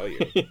probably tell you.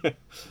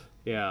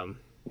 Yeah.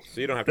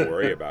 So you don't have to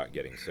worry about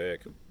getting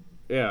sick.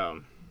 Yeah.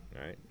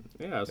 Right.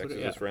 Yeah. Texas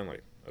is friendly.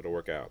 It'll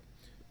work out.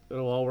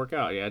 It'll all work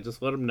out. Yeah,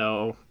 just let them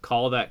know.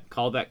 Call that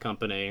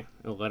company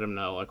and let them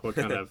know what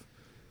kind of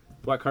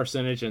what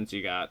carcinogens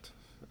you got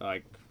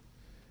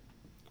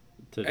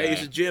today. Hey,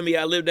 this is Jimmy.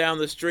 I live down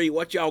the street.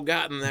 What y'all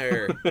got in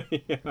there?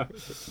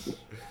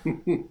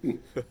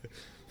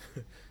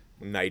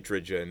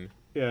 Nitrogen.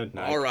 Yeah.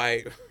 All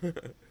right.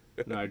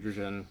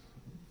 Nitrogen,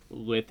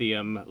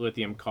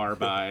 lithium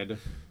carbide.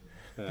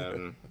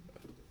 I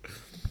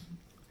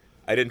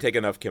didn't take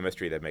enough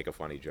chemistry to make a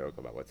funny joke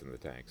about what's in the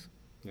tanks.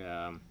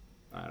 Yeah.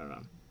 I don't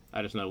know.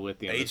 I just know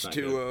lithium.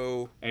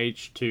 H2O.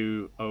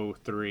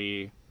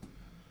 H2O3.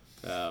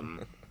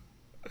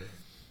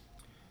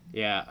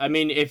 Yeah,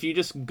 if you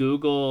just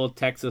Google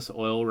Texas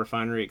oil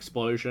refinery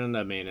explosion,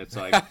 it's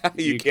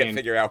you can't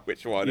figure out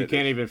which one. You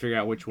can't even figure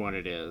out which one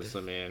it is.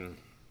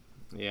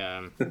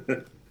 Yeah.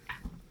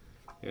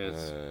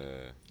 It's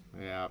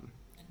yeah,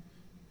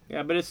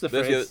 but it's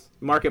it's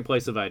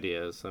marketplace of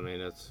ideas.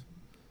 It's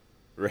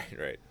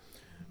right.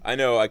 I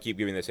know I keep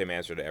giving the same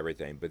answer to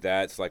everything, but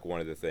that's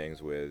one of the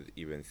things with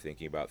even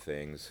thinking about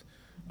things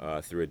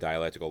through a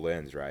dialectical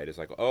lens, right? It's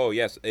like, oh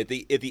yes, at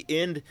the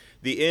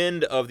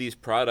end of these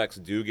products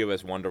do give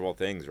us wonderful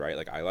things, right?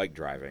 Like I like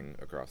driving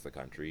across the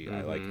country,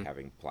 I like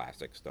having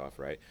plastic stuff,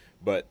 right?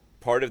 But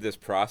part of this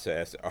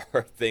process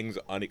are things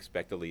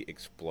unexpectedly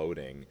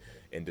exploding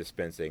and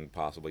dispensing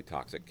possibly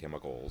toxic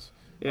chemicals.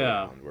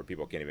 Yeah. Where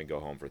people can't even go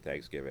home for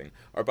Thanksgiving,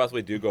 or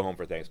possibly do go home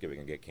for Thanksgiving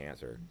and get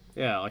cancer.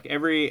 Yeah, like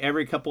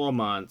every couple of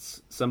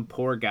months, some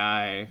poor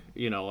guy,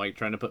 like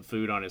trying to put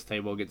food on his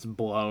table gets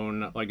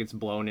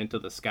blown into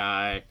the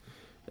sky,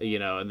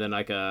 and then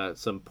like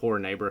some poor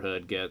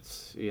neighborhood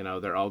gets,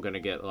 they're all gonna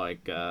get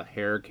like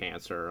hair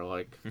cancer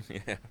like Yeah,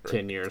 right.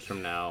 10 years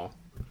from now.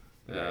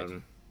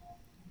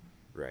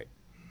 Right.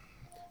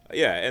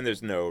 Yeah, and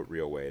there's no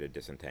real way to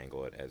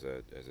disentangle it as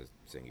a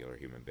singular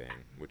human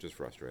being, which is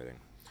frustrating.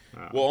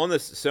 Well, on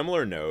this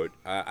similar note,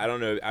 I don't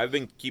know. I've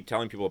been keep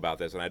telling people about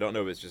this, and I don't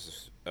know if it's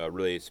just a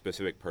really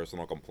specific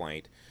personal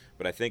complaint,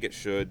 but I think it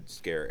should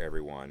scare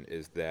everyone.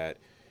 Is that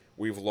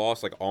we've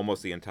lost like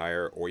almost the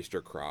entire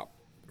oyster crop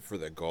for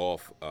the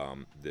Gulf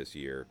this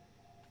year,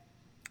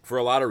 for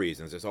a lot of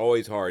reasons. It's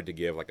always hard to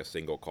give like a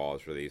single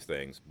cause for these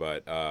things,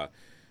 but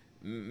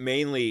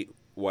mainly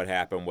what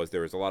happened was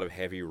there was a lot of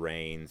heavy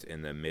rains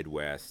in the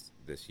Midwest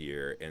this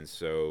year, and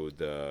so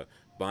the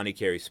Bonnie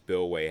Carey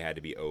spillway had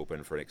to be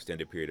open for an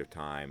extended period of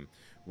time,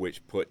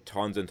 which put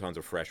tons and tons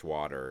of fresh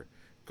water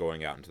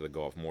going out into the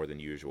Gulf more than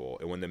usual.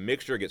 And when the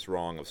mixture gets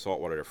wrong of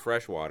saltwater to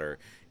freshwater,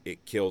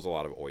 it kills a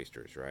lot of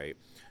oysters, right?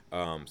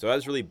 So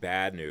that's really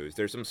bad news.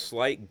 There's some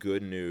slight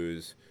good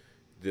news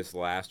this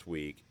last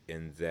week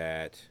in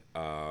that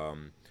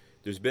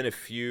there's been a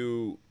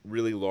few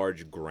really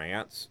large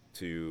grants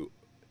to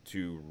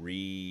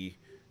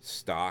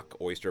restock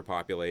oyster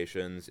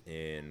populations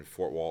in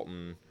Fort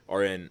Walton,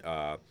 or in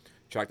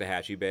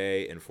Choctawhatchee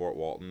Bay in Fort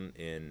Walton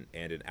and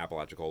in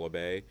Apalachicola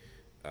Bay.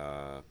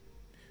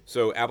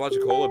 So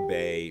Apalachicola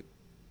Bay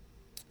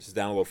is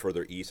down a little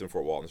further east in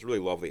Fort Walton. It's a really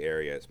lovely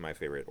area. It's my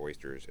favorite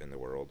oysters in the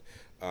world.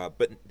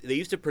 But they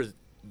used to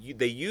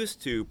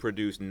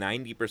produce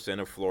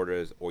 90% of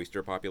Florida's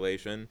oyster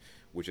population,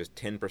 which is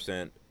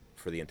 10%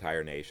 for the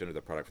entire nation, or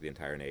the product for the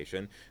entire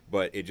nation,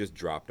 but it just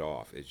dropped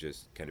off. It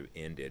just kind of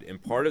ended. And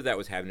part of that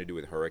was having to do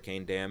with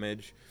hurricane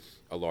damage.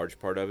 A large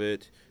part of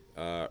it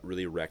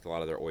really wrecked a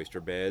lot of their oyster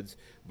beds.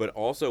 But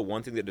also,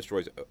 one thing that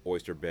destroys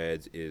oyster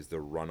beds is the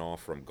runoff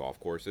from golf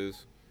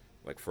courses,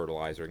 like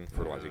fertilizing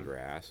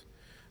grass.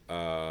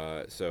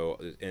 And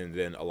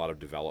then a lot of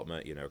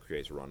development,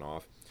 creates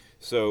runoff.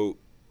 So,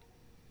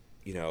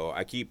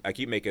 I keep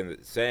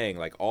saying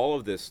like all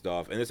of this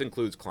stuff, and this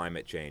includes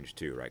climate change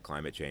too, right?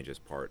 Climate change is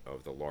part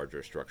of the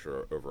larger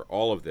structure over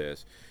all of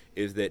this.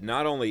 Is that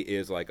not only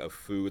is like a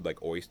food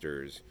like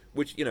oysters,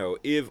 which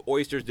if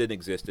oysters didn't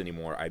exist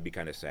anymore, I'd be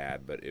kind of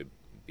sad, but it'd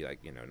be like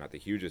not the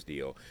hugest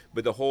deal.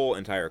 But the whole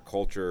entire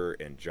culture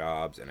and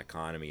jobs and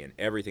economy and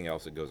everything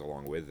else that goes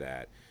along with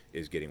that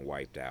is getting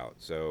wiped out.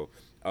 So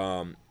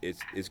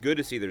it's good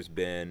to see there's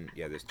been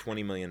this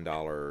 $20 million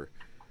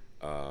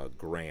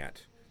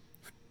grant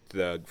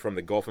from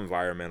the Gulf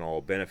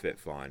Environmental Benefit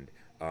Fund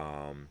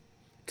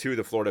to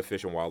the Florida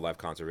Fish and Wildlife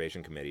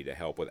Conservation Committee to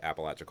help with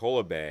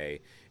Apalachicola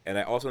Bay. And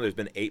there's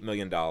been $8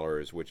 million,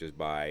 which is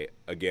by,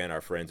 again,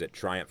 our friends at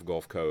Triumph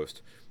Gulf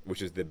Coast,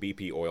 which is the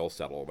BP oil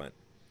settlement,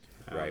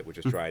 right, which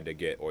is trying to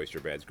get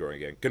oyster beds growing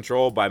again.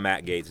 Controlled by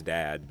Matt Gates'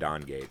 dad,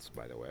 Don Gates,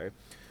 by the way,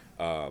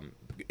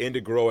 into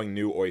growing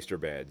new oyster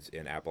beds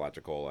in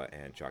Apalachicola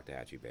and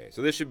Choctawhatchee Bay.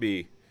 So this should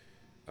be,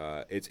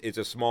 it's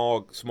a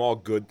small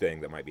good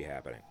thing that might be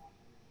happening.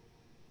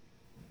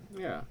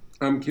 Yeah.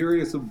 I'm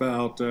curious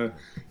about,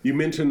 you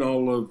mentioned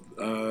all of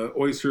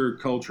oyster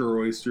culture,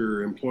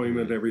 oyster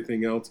employment,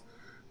 everything else,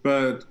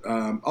 but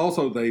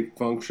also they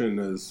function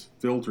as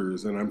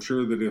filters, and I'm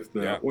sure that if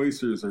the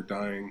oysters are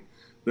dying,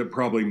 that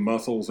probably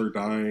mussels are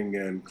dying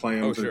and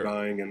clams are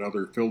dying and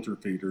other filter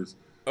feeders.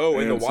 Oh,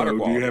 and the water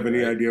quality. Do you have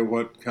any idea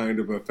what kind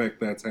of effect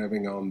that's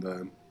having on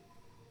the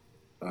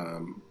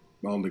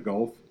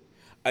Gulf?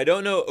 I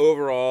don't know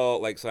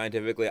overall, like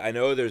scientifically. I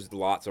know there's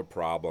lots of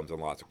problems and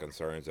lots of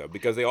concerns, though,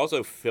 because they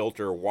also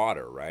filter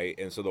water, right?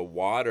 And so the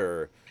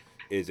water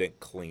isn't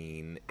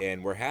clean,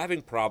 and we're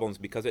having problems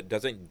because it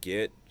doesn't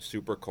get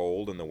super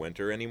cold in the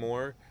winter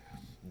anymore,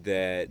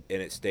 and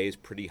it stays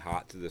pretty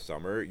hot through the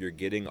summer. You're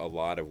getting a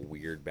lot of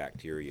weird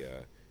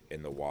bacteria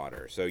in the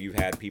water. So you've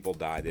had people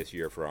die this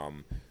year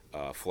from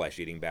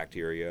flesh-eating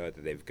bacteria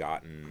that they've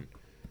gotten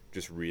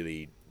just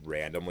really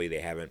randomly.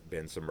 They haven't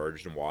been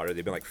submerged in water.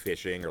 They've been like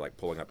fishing or like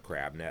pulling up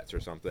crab nets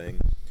or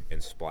something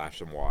and splash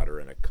some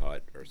water in a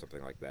cut or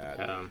something like that,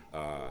 and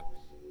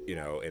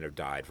have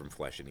died from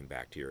flesh-eating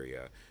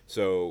bacteria.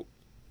 So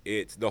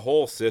the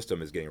whole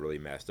system is getting really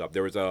messed up.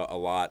 There was a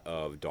lot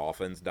of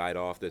dolphins died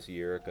off this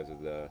year because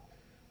of the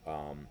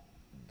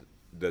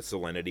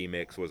salinity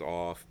mix was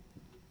off.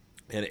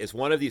 And it's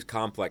one of these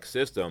complex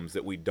systems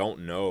that we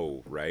don't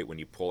know, right, when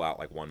you pull out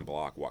like one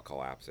block, what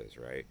collapses,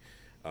 right?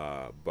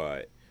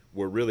 But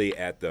we're really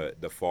at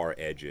the far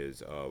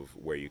edges of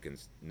where you can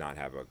not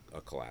have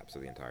a collapse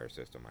of the entire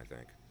system, I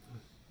think,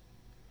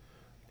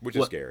 which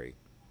is scary.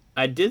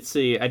 I did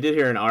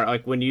hear an art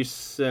like when you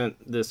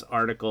sent this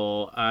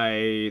article.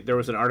 There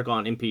was an article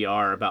on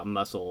NPR about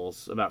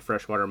mussels, about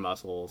freshwater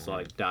mussels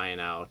like dying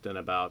out, and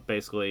about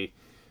basically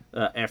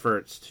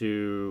efforts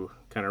to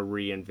kind of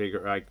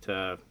reinvigorate, like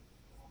to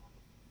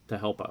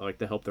help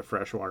the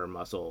freshwater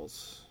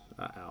mussels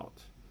out.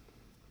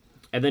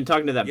 And then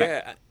talking to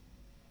that,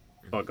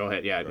 oh, go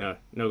ahead. Yeah, no,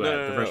 go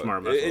ahead. The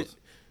freshwater mussels.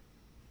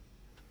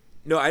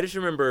 No, I just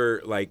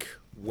remember like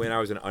when I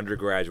was an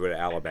undergraduate at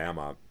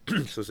Alabama,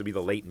 supposed to be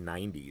the late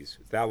 '90s,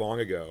 that long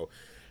ago.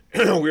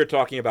 We were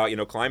talking about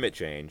climate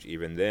change.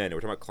 Even then, we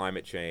were talking about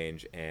climate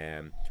change,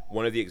 and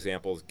one of the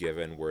examples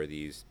given were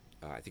these.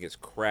 I think it's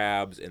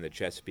crabs in the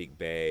Chesapeake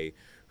Bay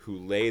who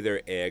lay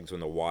their eggs when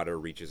the water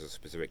reaches a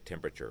specific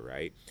temperature,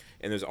 right?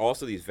 And there's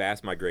also these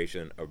vast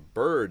migration of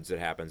birds that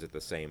happens at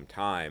the same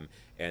time,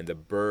 and the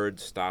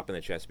birds stop in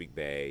the Chesapeake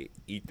Bay,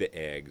 eat the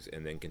eggs,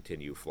 and then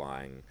continue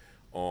flying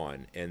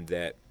on. And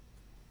that,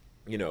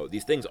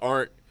 these things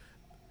aren't,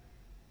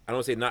 I don't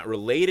want to say not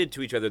related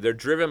to each other. They're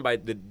driven by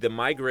the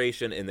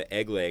migration and the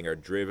egg laying are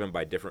driven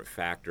by different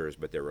factors,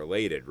 but they're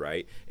related,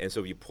 right? And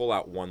so if you pull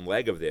out one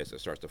leg of this,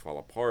 it starts to fall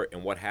apart.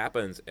 And what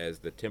happens as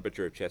the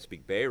temperature of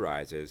Chesapeake Bay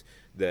rises,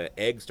 the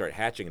eggs start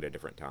hatching at a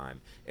different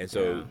time. And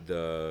so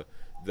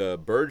the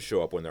birds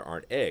show up when there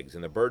aren't eggs,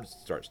 and the birds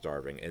start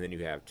starving, and then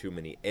you have too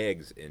many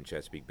eggs in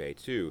Chesapeake Bay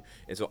too.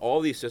 And so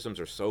all these systems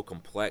are so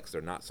complex,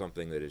 they're not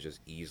something that is just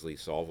easily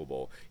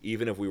solvable.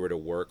 Even if we were to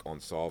work on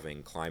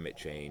solving climate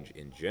change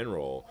in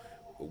general,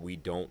 we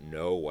don't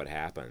know what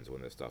happens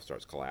when this stuff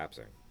starts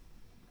collapsing.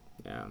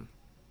 Yeah.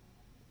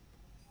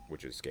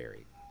 Which is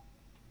scary.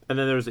 And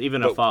then there's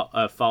even a story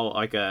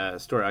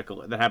that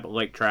happened at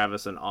Lake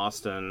Travis in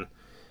Austin,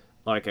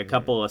 like a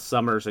couple of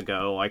summers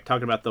ago, like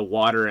talking about the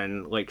water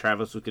in Lake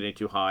Travis was getting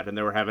too hot, and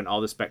they were having all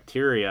this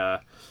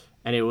bacteria,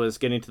 and it was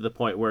getting to the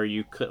point where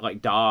you could,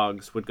 like,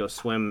 dogs would go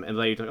swim, and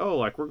they'd like, oh,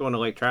 like, we're going to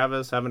Lake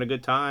Travis, having a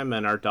good time,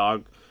 and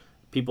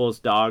people's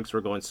dogs were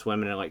going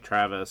swimming in Lake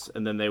Travis,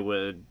 and then they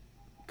would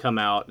come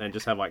out and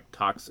just have, like,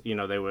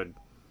 they would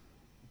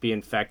be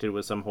infected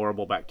with some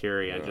horrible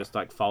bacteria and just,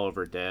 like, fall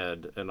over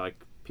dead, and,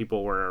 like,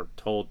 people were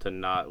told to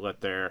not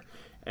let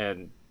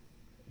and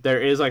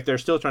they're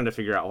still trying to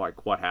figure out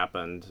like what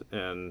happened,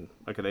 and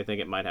like they think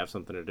it might have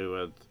something to do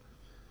with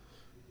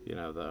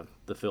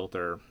the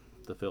filters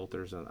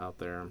out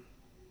there,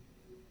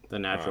 the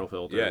natural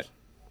filters.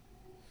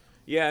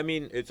 Yeah, I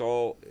mean, it's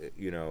all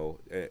you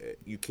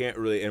can't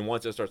really, and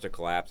once it starts to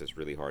collapse, it's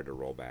really hard to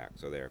roll back.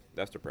 So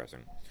that's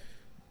depressing.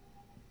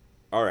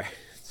 All right,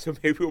 so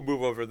maybe we'll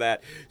move over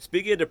that.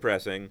 Speaking of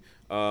depressing,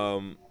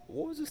 what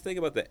was this thing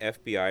about the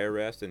FBI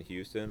arrest in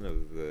Houston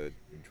of the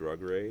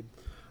drug raid?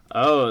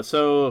 Oh,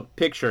 so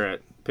picture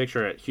it.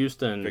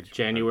 Houston,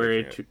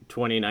 January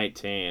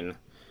 2019.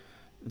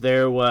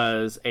 There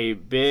was a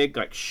big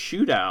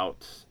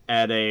shootout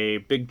at a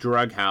big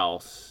drug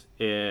house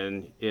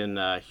in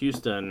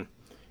Houston,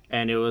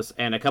 and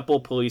a couple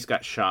of police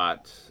got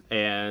shot,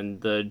 and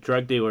the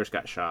drug dealers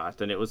got shot,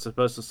 and it was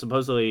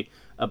supposedly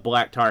a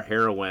black tar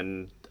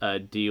heroin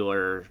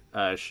dealership.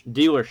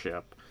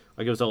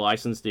 Like it was a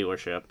licensed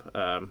dealership,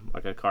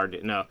 like a car.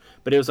 No,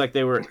 but it was like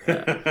they were.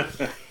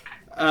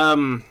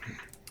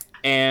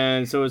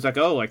 And so it was like,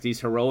 oh, like these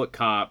heroic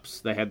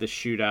cops, they had this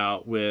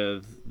shootout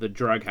with the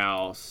drug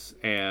house,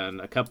 and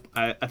I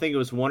think it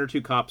was one or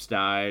two cops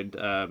died.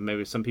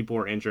 Maybe some people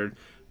were injured.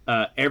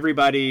 All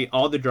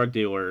the drug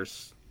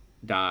dealers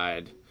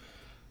died.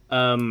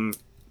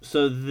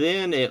 So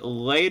then it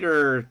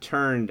later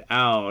turned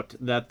out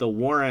that the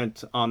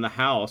warrant on the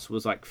house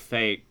was like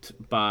faked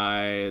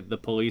by the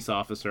police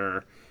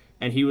officer,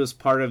 and he was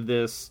part of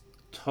this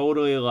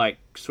totally like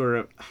sort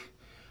of.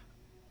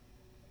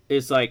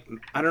 It's like,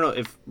 I don't know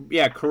if,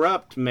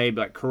 corrupt, maybe,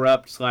 like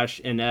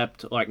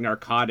corrupt/inept, like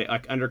narcotic,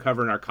 like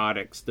undercover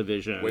narcotics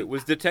division. Wait,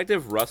 was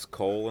Detective Russ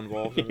Cole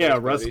involved in this?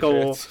 Russ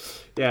Cole.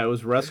 Yeah, it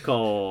was Russ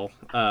Cole.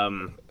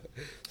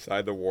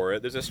 Signed the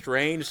warrant. There's a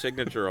strange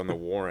signature on the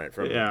warrant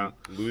from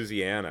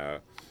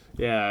Louisiana.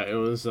 Yeah, it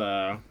was,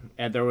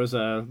 and there was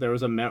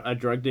a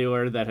drug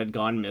dealer that had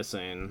gone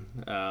missing.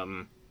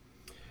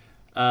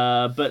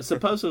 But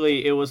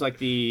supposedly it was like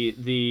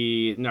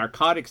the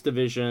narcotics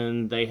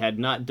division. They had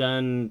not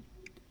done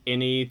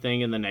anything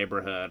in the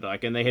neighborhood,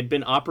 and they had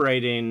been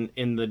operating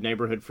in the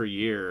neighborhood for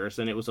years,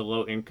 and it was a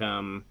low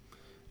income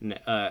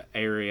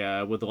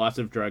area with lots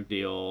of drug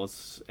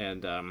deals,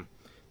 and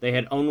they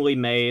had only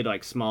made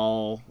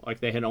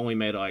they had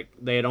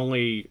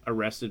only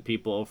arrested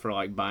people for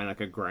like buying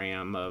like a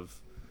gram of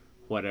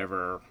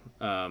whatever,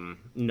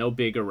 no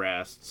big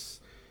arrests.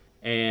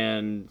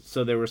 And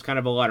so there was kind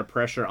of a lot of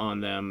pressure on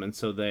them, and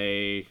so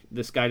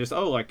this guy just,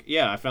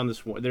 I found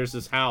this, there's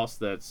this house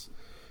that's,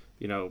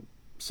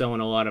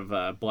 selling a lot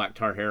of black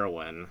tar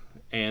heroin,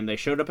 and they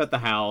showed up at the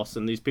house,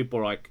 and these people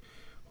were like,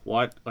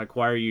 what, like,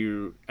 why are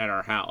you at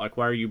our house, like,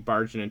 why are you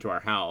barging into our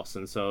house?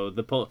 And so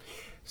the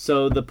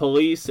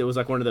police, it was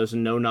like one of those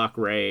no-knock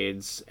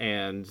raids,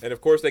 and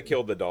of course they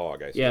killed the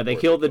dog. They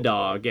killed the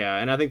dog,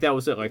 and I think that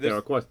was it, like, they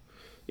were, like, what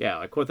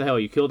the hell,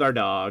 you killed our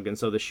dog. And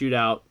so the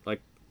shootout,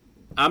 like,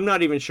 I'm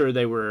not even sure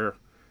they were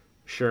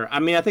sure. I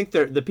mean, I think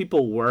the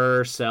people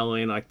were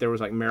selling, like there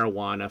was like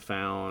marijuana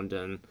found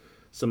and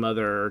some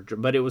other,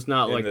 but it was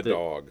not And like the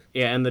dog.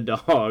 Yeah, and the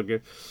dog.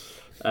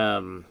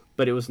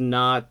 But it was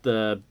not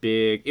the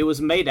big. It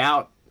was made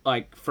out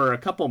like for a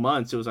couple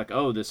months. It was like,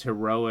 oh, this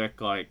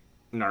heroic like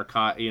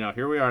narcotic.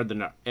 Here we are.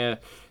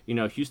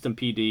 Houston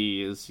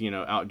PD is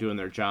out doing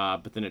their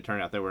job, but then it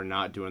turned out they were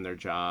not doing their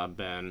job,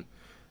 and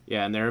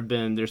yeah, and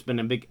there's been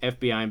a big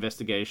FBI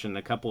investigation.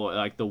 A couple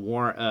like the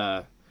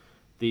warrant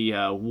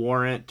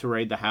to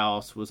raid the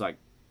house was like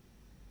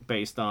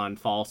based on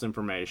false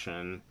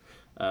information.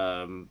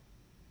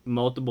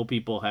 Multiple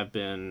people have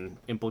been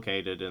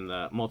implicated in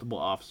multiple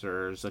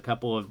officers. A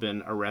couple have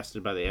been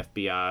arrested by the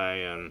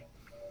FBI,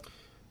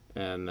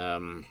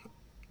 and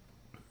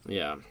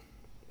yeah.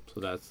 So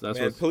that's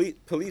Man,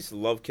 police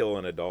love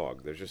killing a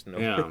dog. There's just no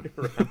way Yeah. around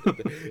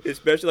it.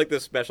 Especially like the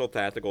special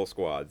tactical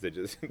squads. They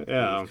just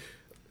yeah.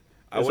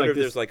 I It's wonder like if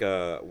this- there's like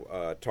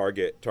a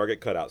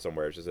target cut out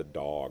somewhere. It's just a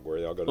dog where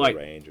they'll go to Like-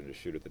 the range and just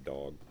shoot at the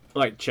dog.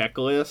 Like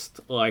checklist.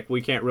 Like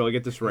we can't really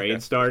get this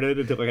raid started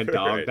until like a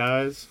dog Right.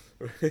 dies.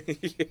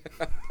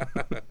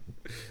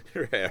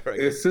 right.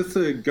 Is this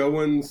a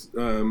Goins?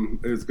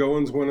 Is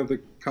Goins one of the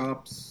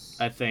cops?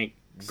 I think.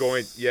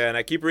 Yeah, and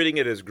I keep reading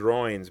it as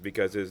groins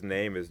because his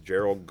name is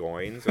Gerald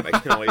Goins, and I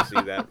can only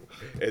see that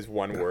as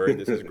one word.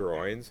 This is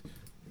groins.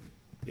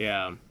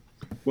 Yeah.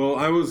 Well,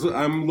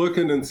 I'm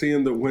looking and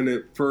seeing that when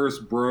it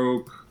first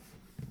broke,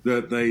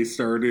 that they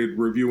started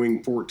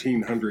reviewing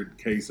 1,400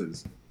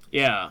 cases.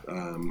 Yeah.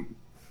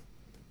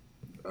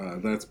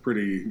 That's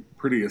pretty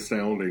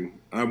astounding.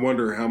 I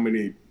wonder how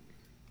many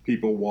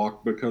people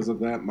walked because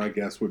of that. My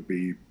guess would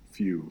be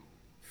few.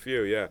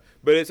 Few, yeah,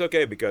 but it's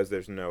okay because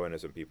there's no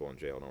innocent people in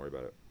jail. Don't worry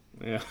about it.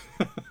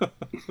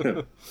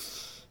 Yeah.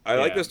 I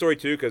like Yeah. the story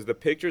too because the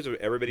pictures of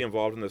everybody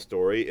involved in the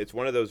story. It's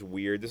one of those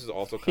weird. This is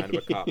also kind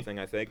of a cop thing,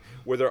 I think,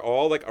 where they're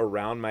all like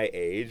around my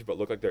age but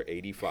look like they're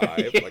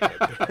 85. Yeah. Like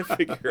I can't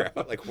figure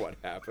out like what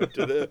happened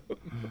to them.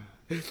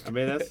 I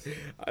mean that's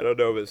I don't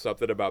know if it's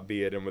something about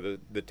being in with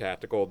the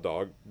tactical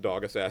dog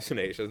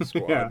assassination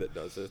squad Yeah. that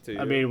does this to you.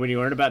 I mean, when you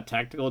learn about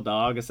tactical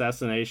dog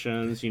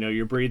assassinations,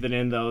 you're breathing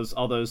in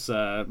all those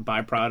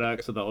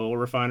byproducts of the oil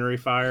refinery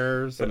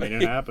fires. I mean,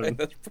 it happened.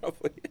 That's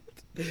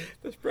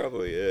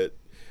probably it.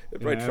 They're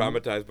probably Yeah.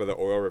 traumatized by the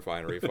oil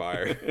refinery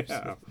fires.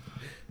 Yeah.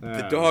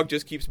 The dog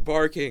just keeps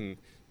barking.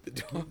 The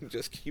dog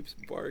just keeps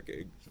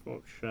barking.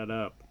 Won't shut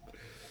up.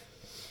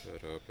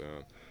 Shut up,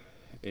 man.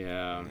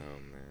 Yeah. Oh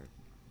man.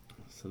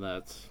 So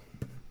that's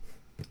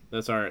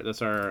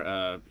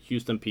our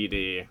Houston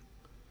PD.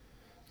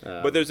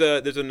 But there's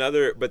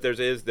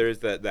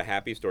the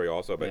happy story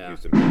also about Yeah.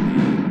 Houston PD.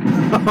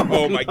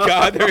 Oh my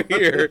God, they're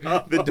here.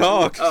 The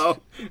dogs. Oh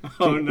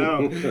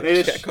no!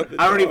 They just, Check on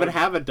the I don't dog. even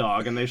have a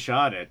dog, and they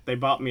shot it. They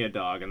bought me a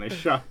dog, and they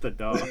shot the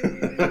dog.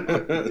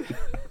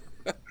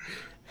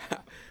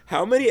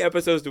 How many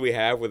episodes do we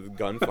have with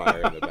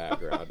gunfire in the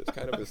background? It's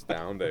kind of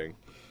astounding.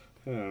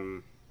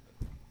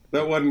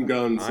 That wasn't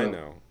guns. I so-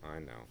 know.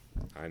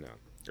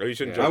 Oh, you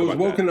shouldn't Yeah. I joke was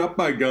about woken that. up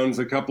by guns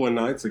a couple of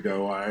nights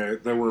ago.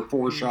 There were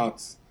 4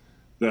 shots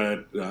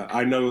that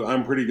I know.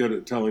 I'm pretty good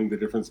at telling the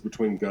difference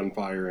between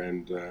gunfire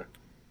and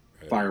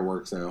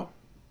fireworks now,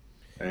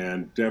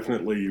 and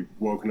definitely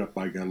woken up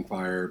by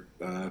gunfire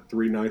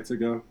 3 nights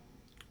ago.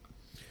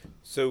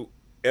 So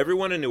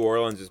everyone in New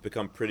Orleans has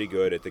become pretty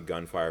good at the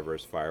gunfire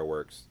versus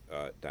fireworks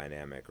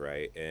dynamic,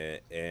 right?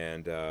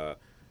 And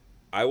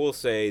I will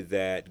say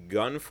that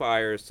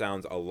gunfire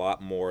sounds a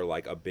lot more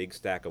like a big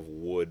stack of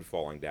wood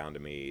falling down to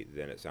me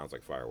than it sounds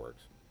like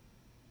fireworks.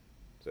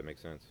 Does that make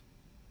sense?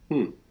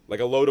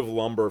 Like a load of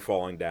lumber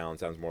falling down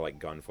sounds more like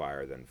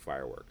gunfire than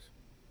fireworks.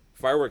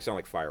 Fireworks sound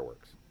like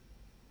fireworks.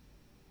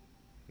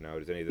 No,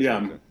 does any of this Yeah.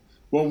 make sense?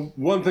 Well,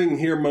 one thing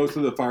here, most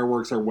of the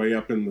fireworks are way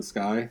up in the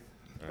sky,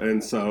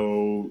 and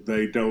so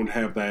they don't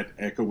have that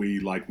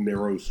echoey, like,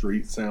 narrow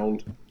street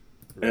sound,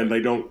 and they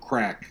don't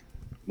crack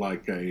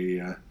like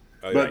a...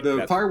 Oh, but yeah, the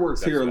that's-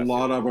 fireworks that's here, a what I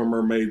lot feel. of them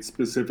are made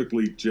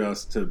specifically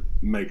just to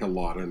make a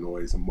lot of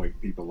noise and wake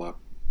people up.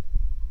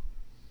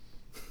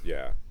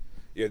 Yeah.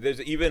 Yeah, there's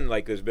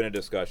been a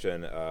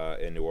discussion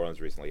in New Orleans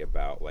recently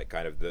about like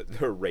kind of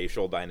the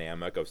racial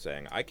dynamic of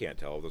saying I can't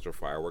tell if those are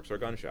fireworks or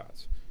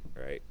gunshots,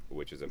 right?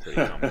 Which is a pretty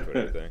common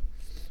Twitter thing.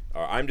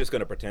 I'm just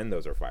going to pretend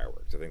those are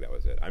fireworks. I think that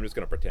was it. I'm just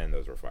going to pretend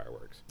those were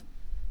fireworks.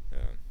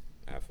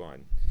 Have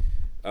fun.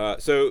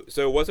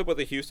 So what's up with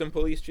the Houston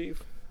police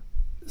chief?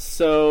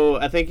 So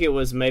I think it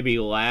was maybe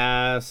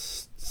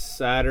last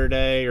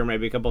Saturday or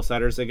maybe a couple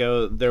Saturdays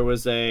ago. There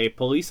was a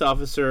police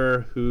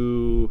officer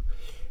who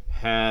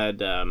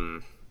had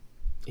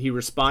he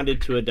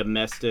responded to a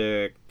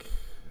domestic.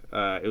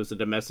 It was a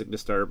domestic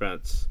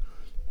disturbance,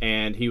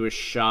 and he was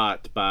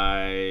shot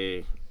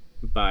by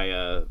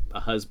a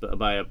husband,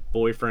 by a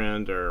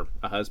boyfriend or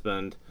a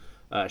husband,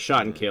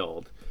 shot and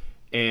killed.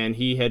 And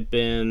he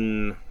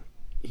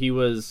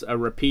was a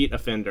repeat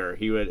offender.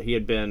 He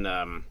had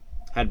been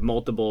had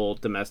multiple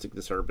domestic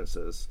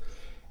disturbances,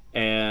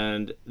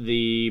 and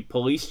the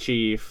police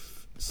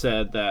chief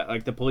said that,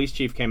 like, the police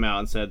chief came out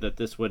and said that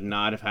this would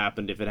not have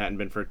happened if it hadn't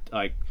been for,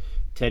 like,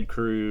 Ted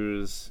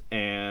Cruz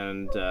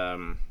and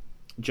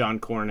John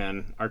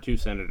Cornyn, our 2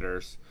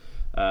 senators,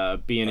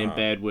 being in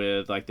bed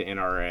with, like, the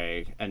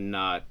NRA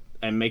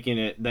and making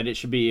it that it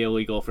should be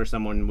illegal for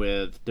someone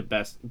with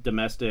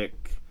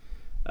domestic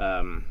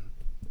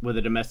with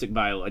a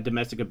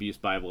domestic abuse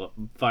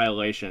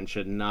violation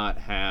should not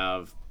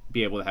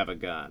be able to have a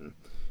gun.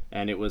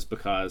 And it was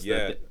because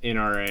that the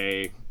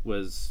NRA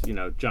was,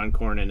 John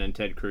Cornyn and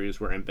Ted Cruz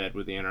were in bed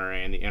with the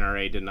NRA, and the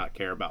NRA did not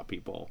care about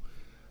people,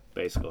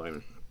 basically.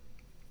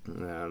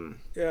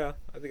 Yeah,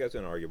 I think that's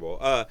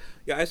unarguable.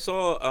 I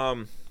saw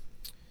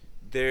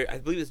I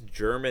believe it's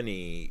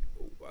Germany.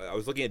 I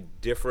was looking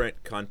at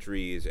different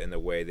countries and the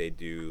way they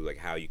do, like,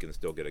 how you can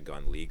still get a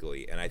gun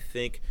legally, and I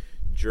think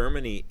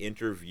Germany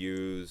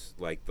interviews,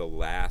 like, the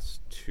last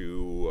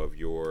 2 of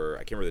your, I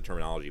can't remember the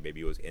terminology,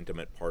 maybe it was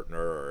intimate partner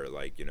or,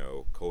 like,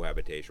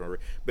 cohabitation or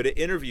whatever, but it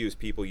interviews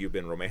people you've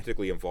been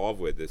romantically involved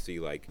with to see,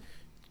 like,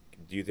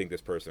 do you think this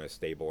person is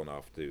stable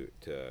enough to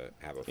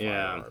have a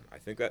firearm? I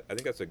think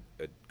that's a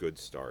good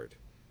start.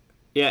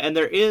 Yeah, and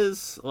there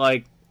is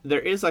like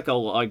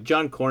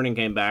John Cornyn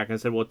came back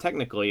and said, well,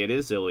 technically it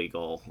is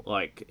illegal,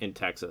 like, in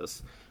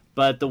Texas.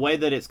 But the way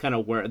that it's kind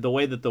of the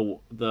way that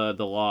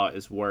the law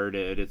is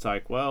worded, it's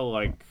like, well,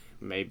 like,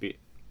 maybe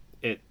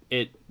it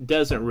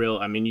doesn't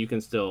I mean, you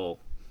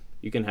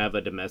can have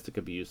a domestic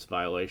abuse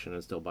violation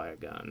and still buy a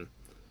gun,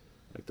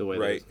 like the way.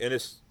 Right, and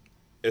as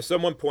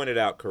someone pointed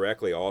out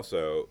correctly,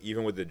 also,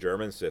 even with the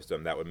German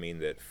system, that would mean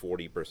that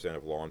 40%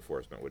 of law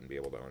enforcement wouldn't be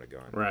able to own a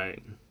gun.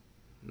 Right.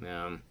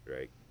 Yeah.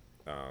 Right.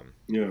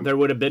 There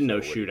would have been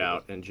no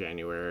shootout in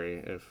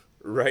January if.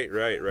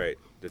 Right.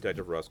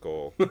 Detective Russ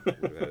Cole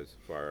had his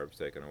firearms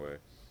taken away.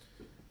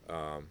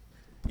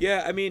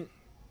 I mean,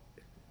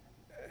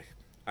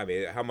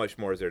 how much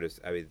more is there to?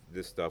 I mean,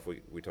 this stuff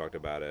we talked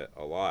about it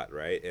a lot,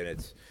 right? And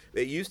it's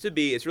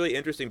really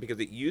interesting because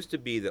it used to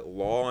be that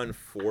law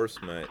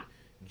enforcement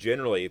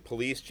generally,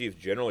 police chiefs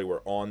generally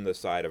were on the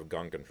side of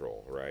gun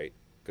control, right?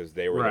 Because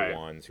they were the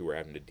ones who were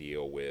having to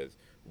deal with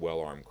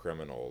well-armed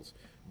criminals.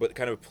 But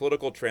kind of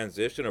political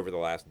transition over the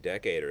last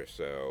decade or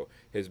so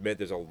has meant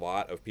there's a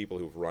lot of people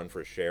who've run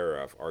for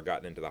sheriff or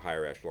gotten into the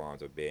higher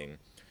echelons of being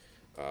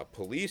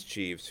police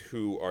chiefs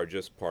who are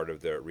just part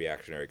of the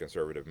reactionary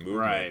conservative movement.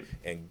 Right.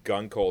 And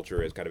gun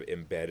culture has kind of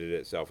embedded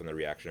itself in the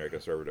reactionary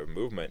conservative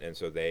movement. And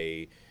so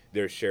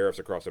there's sheriffs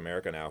across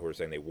America now who are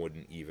saying they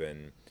wouldn't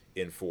even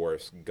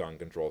enforce gun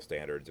control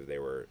standards if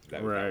that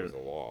was the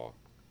law.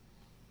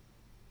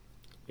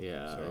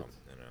 Yeah. So,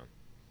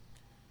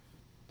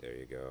 there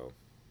you go.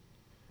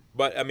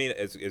 But, I mean,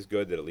 it's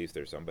good that at least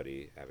there's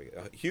somebody having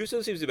it.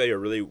 Houston seems to be a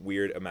really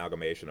weird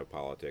amalgamation of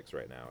politics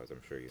right now, as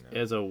I'm sure you know.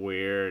 It's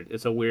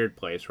a weird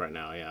place right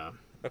now, yeah.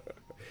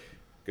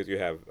 Because you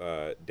have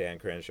Dan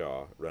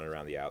Crenshaw running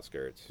around the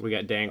outskirts. We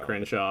got Dan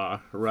Crenshaw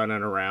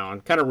running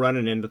around, kind of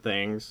running into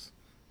things.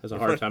 Has a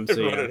hard time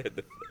seeing.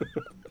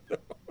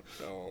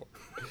 No.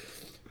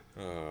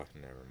 Oh,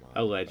 never mind.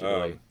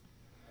 Allegedly.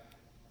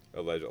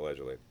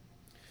 Allegedly.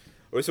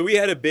 So we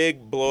had a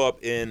big blow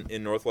up in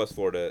Northwest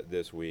Florida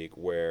this week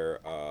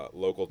where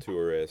local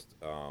tourist,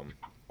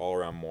 all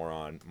around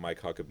moron, Mike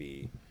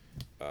Huckabee,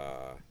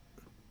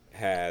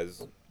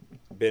 has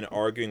been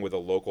arguing with a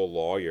local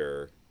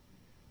lawyer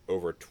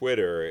over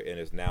Twitter and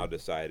has now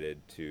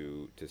decided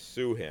to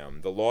sue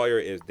him. The lawyer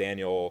is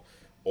Daniel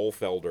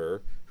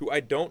Ohlfelder, who I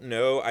don't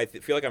know. I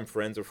feel like I'm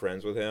friends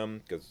with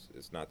him because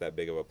it's not that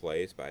big of a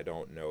place, but I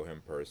don't know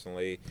him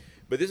personally.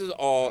 But this is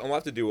all, and we'll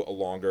have to do a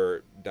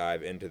longer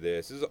dive into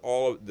this. This is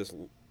all of this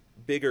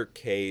bigger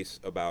case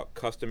about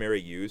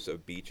customary use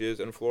of beaches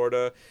in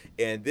Florida,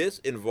 and this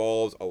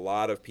involves a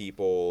lot of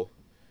people,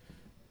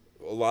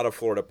 a lot of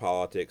Florida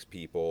politics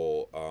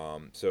people.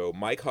 So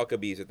Mike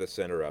Huckabee's at the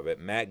center of it.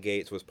 Matt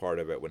Gaetz was part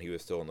of it when he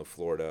was still in the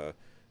Florida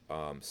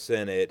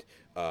Senate.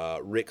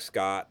 Rick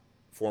Scott,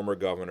 former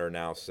governor,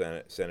 now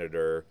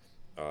senator,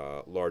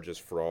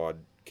 largest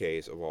fraud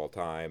case of all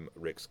time.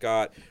 Rick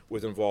Scott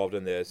was involved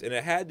in this, and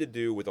it had to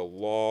do with a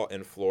law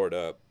in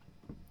Florida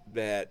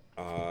that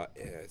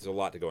there's a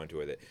lot to go into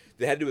with it.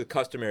 They had to do with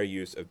customary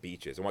use of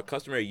beaches. And what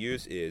customary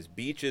use is,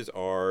 beaches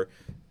are,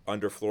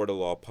 under Florida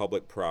law,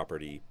 public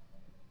property.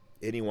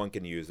 Anyone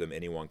can use them.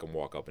 Anyone can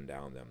walk up and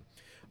down them.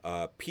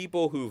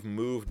 People who've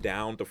moved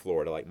down to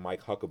Florida, like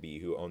Mike Huckabee,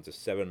 who owns a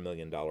 $7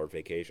 million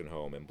vacation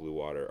home in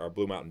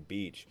Blue Mountain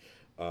Beach,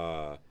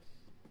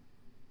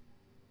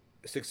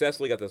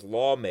 successfully got this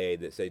law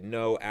made that said,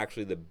 no,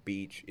 actually the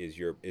beach is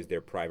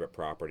their private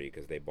property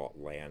because they bought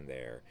land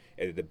there,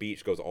 and the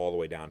beach goes all the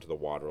way down to the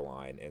water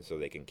line, and so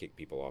they can kick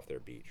people off their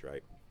beach,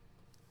 right?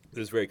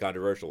 This is very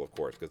controversial, of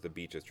course, because the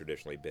beach has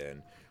traditionally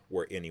been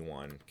where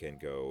anyone can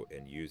go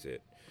and use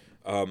it.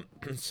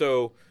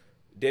 So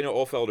Daniel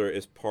Ohlfelder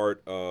is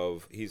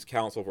he's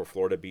counsel for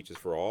Florida Beaches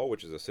for All,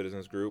 which is a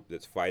citizens group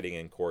that's fighting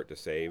in court to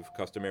save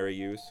customary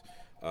use.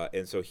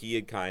 And so he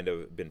had kind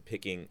of been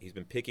picking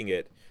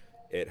it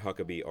at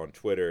Huckabee on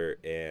Twitter,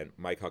 and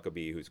Mike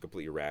Huckabee, who's a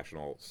completely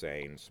rational,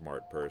 sane,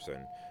 smart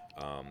person,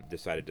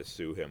 decided to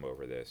sue him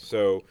over this.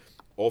 So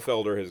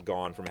Ulfelder has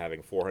gone from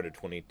having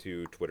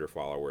 422 Twitter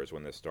followers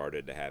when this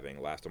started to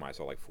having, last time I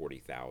saw, like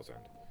 40,000.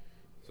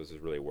 So this is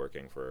really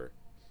working for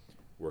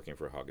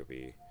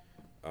Huckabee.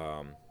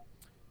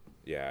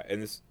 Yeah,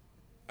 and this,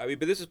 I mean,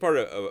 but this is part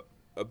of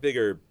a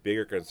bigger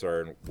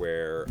concern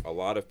where a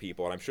lot of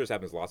people, and I'm sure this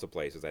happens lots of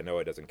places, I know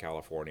it does in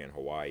California and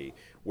Hawaii,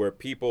 where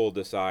people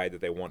decide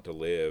that they want to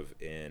live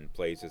in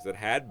places that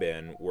had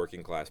been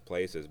working class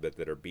places but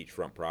that are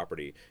beachfront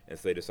property, and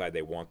so they decide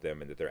they want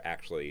them and that they're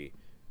actually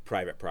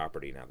private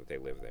property now that they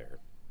live there,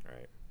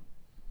 right?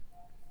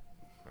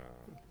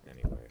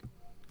 Anyway.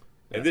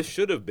 And this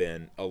should have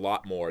been a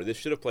lot more. This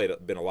should have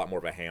been a lot more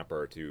of a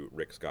hamper to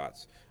Rick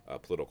Scott's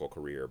political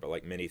career. But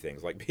like many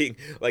things, like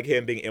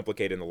him being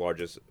implicated in the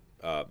largest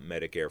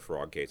Medicare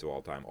fraud case of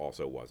all time,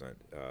 also wasn't.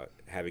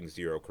 Having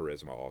zero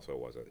charisma also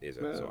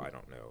isn't. So I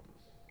don't know.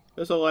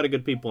 There's a lot of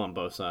good people on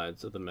both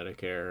sides of the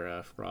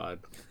Medicare fraud.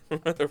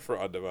 The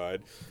fraud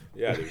divide.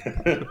 Yeah,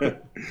 there's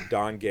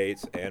Don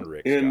Gates and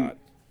Rick Scott.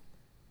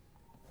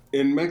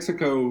 In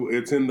Mexico,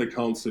 it's in the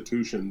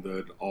Constitution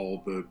that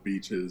all the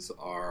beaches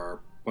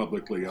are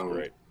publicly owned.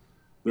 Right.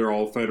 They're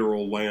all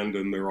federal land,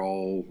 and they're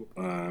all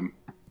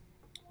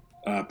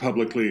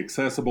publicly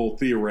accessible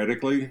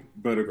theoretically.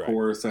 But of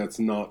course, that's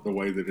not the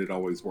way that it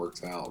always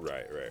works out.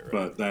 Right.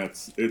 But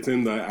it's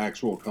in the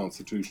actual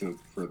Constitution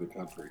for the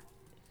country.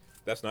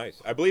 That's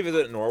nice. I believe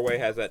that Norway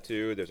has that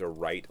too. There's a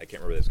right. I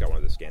can't remember. It's got one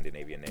of the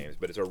Scandinavian names,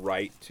 but it's a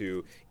right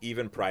to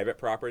even private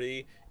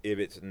property if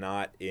it's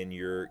not if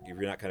you're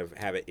not kind of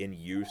have it in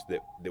use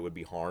that would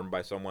be harmed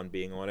by someone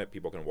being on it.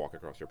 People can walk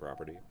across your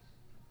property.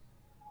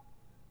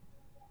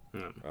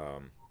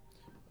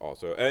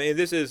 Also, I mean,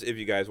 this is, if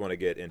you guys want to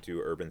get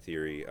into urban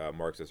theory,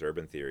 Marxist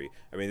urban theory,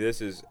 I mean,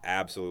 this is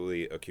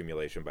absolutely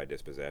accumulation by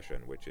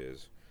dispossession, which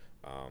is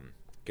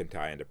can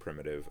tie into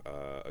primitive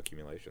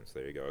accumulations.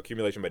 There you go.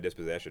 Accumulation by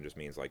dispossession just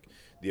means like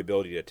the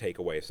ability to take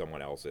away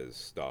someone else's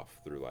stuff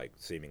through like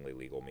seemingly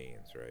legal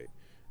means, right?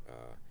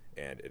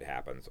 And it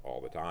happens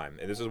all the time.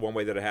 And this is one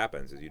way that it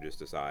happens, is you just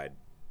decide,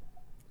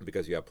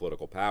 because you have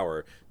political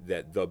power,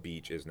 that the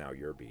beach is now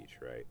your beach,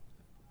 right?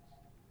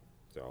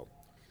 So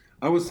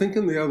I was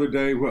thinking the other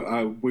day,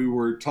 we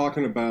were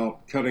talking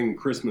about cutting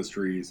Christmas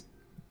trees.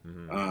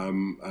 Mm-hmm.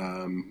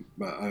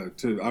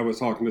 I was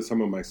talking to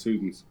some of my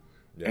students,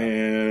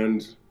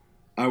 and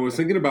I was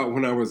thinking about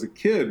when I was a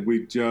kid,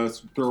 we'd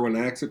just throw an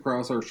axe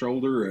across our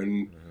shoulder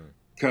and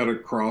cut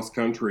across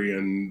country,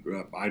 and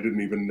I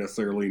didn't even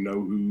necessarily know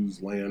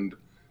whose land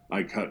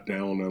I cut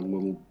down a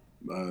little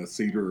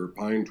cedar or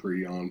pine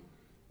tree on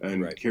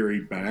and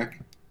carried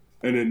back.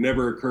 And it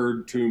never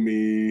occurred to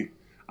me,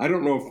 I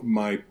don't know if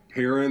my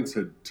parents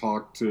had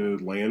talked to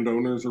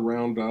landowners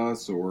around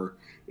us, or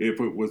if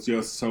it was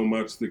just so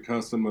much the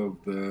custom of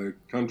the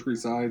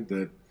countryside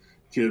that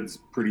kids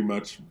pretty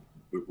much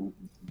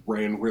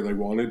ran where they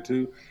wanted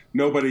to.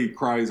 Nobody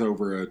cries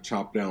over a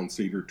chopped down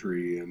cedar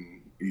tree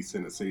in East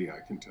Tennessee, I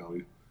can tell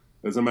you.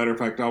 As a matter of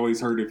fact, I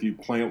always heard if you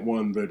plant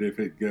one that if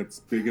it gets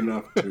big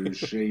enough to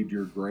shade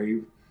your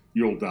grave,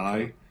 you'll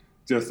die.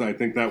 I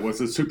think that was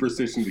a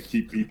superstition to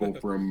keep people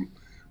from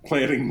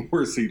planting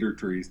more cedar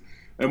trees.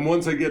 And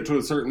once they get to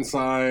a certain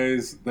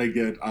size, they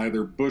get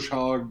either bush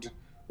hogged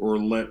or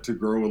let to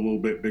grow a little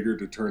bit bigger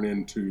to turn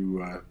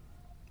into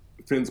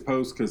fence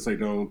posts, because they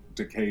don't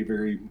decay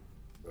very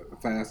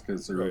fast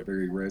because they're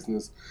very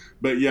resinous.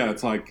 But yeah,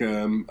 it's like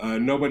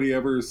nobody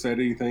ever said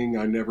anything.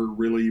 I never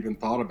really even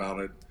thought about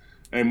it,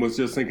 and was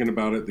just thinking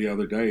about it the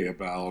other day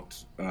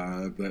about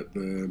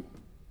that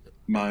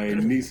my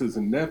nieces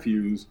and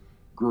nephews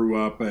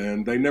grew up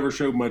and they never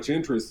showed much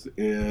interest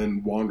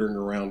in wandering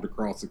around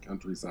across the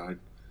countryside.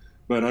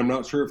 But I'm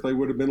not sure if they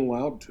would have been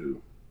allowed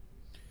to.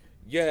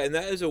 Yeah, and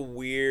that is a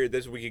weird,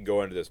 we could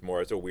go into this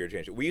more, it's a weird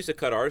change. We used to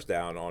cut ours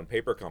down on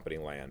paper company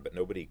land, but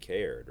nobody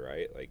cared,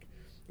 right? Like,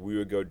 we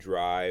would go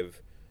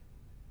drive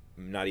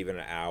not even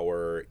an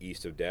hour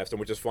east of Destin,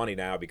 which is funny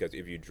now because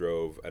if you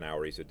drove an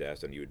hour east of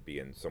Destin, you would be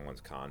in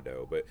someone's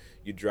condo. But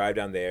you drive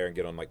down there and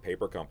get on, like,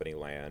 paper company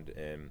land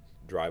and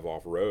drive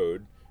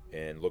off-road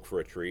and look for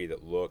a tree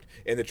that looked...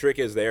 And the trick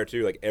is there,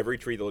 too, like, every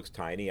tree that looks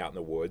tiny out in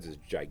the woods is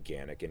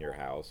gigantic in your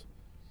house.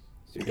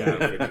 So you've got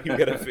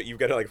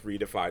to like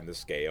redefine the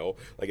scale.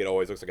 Like, it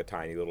always looks like a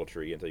tiny little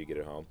tree until you get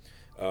it home.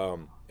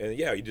 And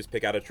yeah, you just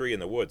pick out a tree in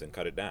the woods and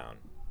cut it down.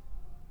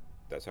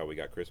 That's how we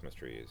got Christmas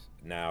trees.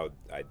 Now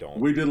I don't.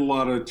 We did a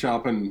lot of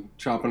chopping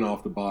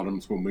off the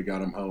bottoms when we got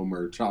them home,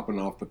 or chopping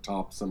off the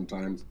tops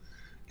sometimes.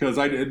 Because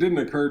it didn't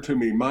occur to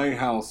me, my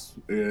house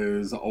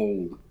is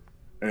old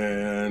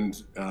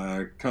and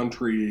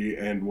country,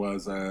 and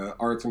was a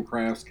arts and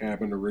crafts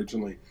cabin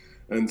originally,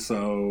 and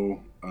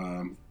so.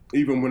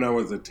 Even when I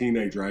was a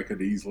teenager, I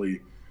could easily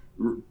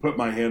put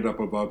my hand up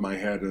above my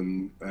head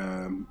and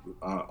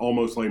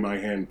almost lay my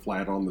hand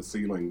flat on the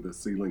ceiling. The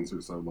ceilings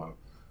are so low.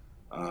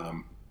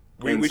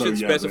 We should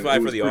specify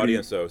for the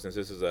audience, though, since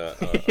this is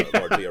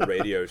largely a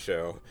radio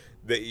show,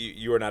 that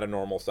you are not a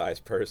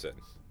normal-sized person.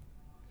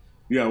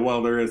 Yeah,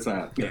 well, there is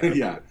that.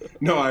 Yeah.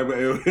 No,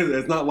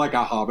 it's not like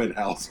a Hobbit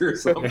house or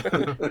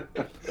something.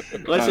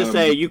 Let's just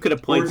say you could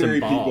have played some ordinary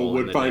ball. People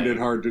would find day. it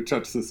hard to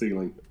touch the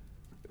ceiling.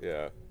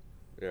 Yeah.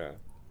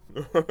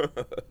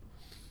 But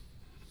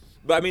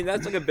I mean,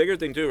 that's like a bigger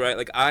thing too, right?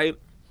 Like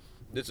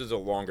this is a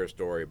longer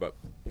story, but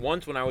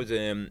once when I was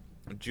in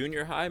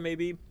junior high,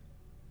 maybe,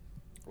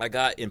 I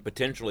got in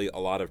potentially a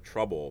lot of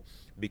trouble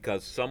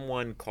because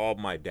someone called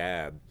my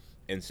dad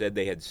and said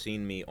they had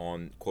seen me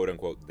on quote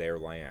unquote their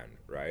land,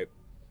 right?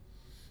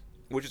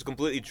 Which is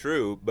completely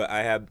true, but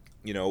I had,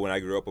 when I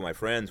grew up with my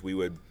friends, we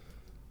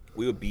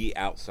would be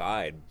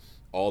outside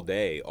all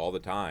day, all the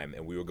time,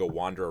 and we would go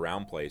wander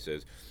around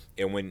places.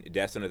 And when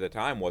Destin at the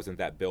time wasn't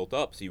that built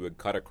up, so you would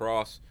cut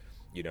across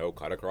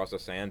a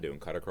sand dune,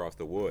 cut across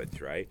the woods,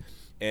 right?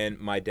 And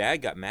my dad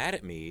got mad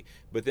at me,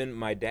 but then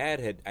my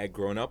dad I'd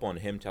grown up on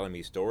him telling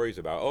me stories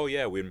about, oh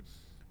yeah,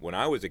 when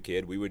I was a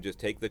kid, we would just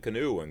take the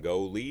canoe and go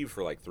leave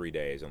for like 3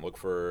 days and look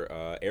for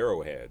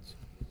arrowheads.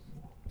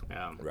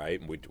 Yeah. Right.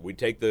 We'd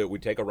take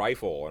a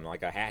rifle and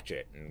like a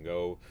hatchet and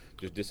go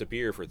just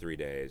disappear for 3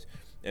 days.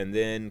 And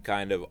then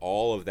kind of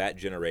all of that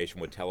generation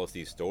would tell us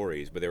these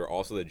stories, but they were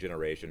also the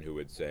generation who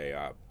would say,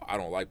 I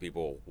don't like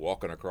people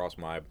walking across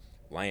my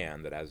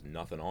land that has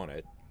nothing on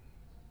it.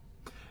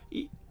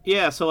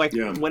 Yeah. So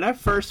when I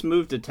first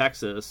moved to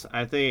Texas,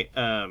 I think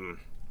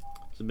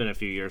it's been a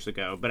few years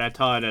ago, but I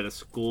taught at a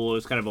school. It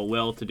was kind of a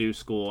well-to-do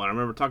school. And I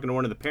remember talking to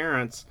one of the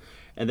parents,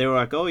 and they were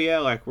like, oh, yeah,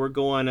 like, we're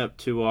going up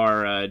to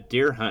our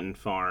deer hunting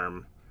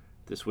farm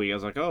this week. I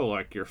was like, oh,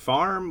 like, your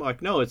farm?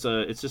 Like, no, it's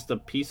just a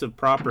piece of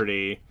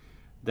property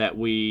that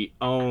we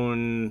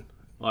own,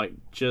 like,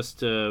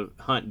 just to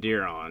hunt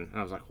deer on. And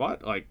I was like,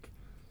 what? Like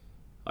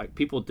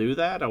people do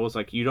that? I was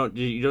like, you don't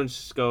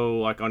just go,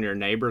 like, on your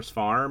neighbor's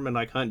farm and,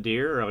 like, hunt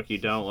deer? Or, like, you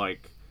don't,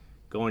 like,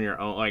 go on your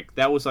own? Like,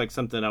 that was, like,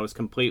 something I was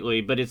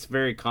completely... But it's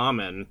very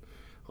common...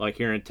 Like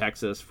here in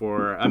Texas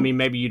I mean,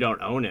 maybe you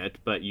don't own it,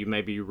 but you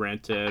maybe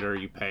rent it or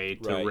you pay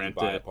to rent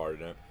it. You buy a part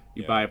in it.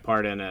 You buy a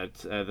part in it.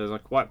 There's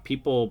like what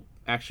people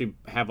actually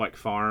have like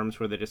farms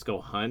where they just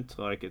go hunt.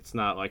 Like it's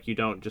not like you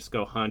don't just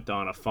go hunt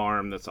on a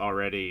farm that's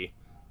already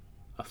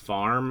a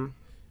farm.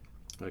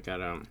 Like I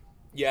don't.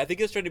 Yeah, I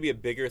think it's starting to be a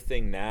bigger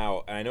thing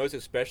now, and I know it's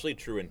especially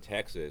true in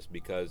Texas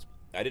because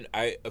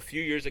a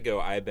few years ago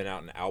I had been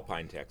out in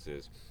Alpine,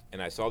 Texas,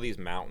 and I saw these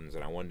mountains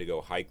and I wanted to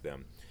go hike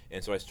them.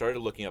 And so I started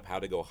looking up how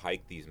to go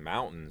hike these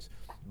mountains,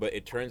 but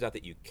it turns out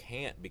that you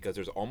can't because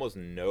there's almost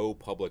no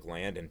public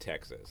land in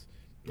Texas.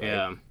 Right?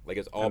 Yeah. Like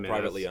it's all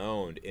privately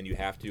owned, and you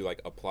have to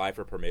like apply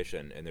for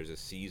permission, and there's a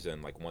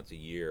season like once a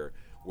year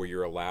where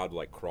you're allowed to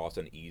like cross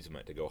an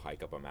easement to go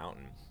hike up a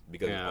mountain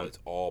because it's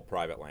all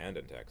private land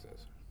in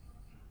Texas.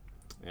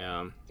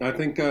 Yeah. I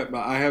think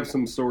I have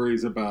some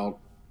stories about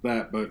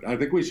that, but I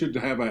think we should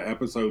have an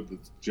episode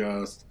that's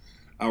just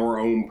our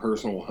own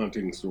personal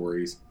hunting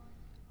stories.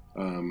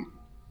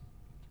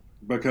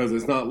 Because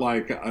it's not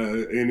like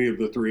any of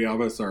the three of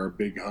us are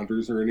big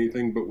hunters or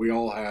anything, but we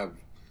all have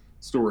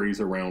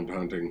stories around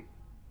hunting.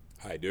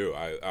 I do.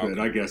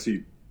 I guess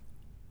you...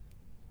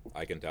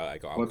 I can tell.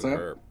 What's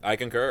concur. that? I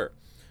concur.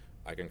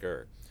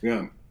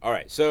 Yeah. All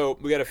right, so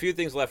we got a few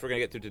things left we're going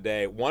to get through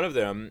today. One of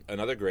them,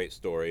 another great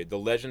story, the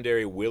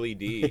legendary Willie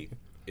D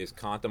is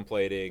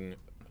contemplating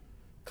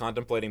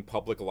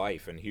public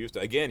life in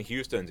Houston. Again,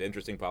 Houston's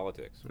interesting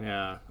politics.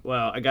 Yeah.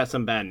 Well, I got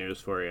some bad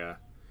news for you.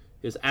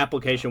 His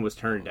application was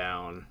turned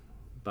down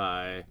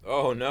by...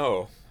 Oh,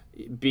 no.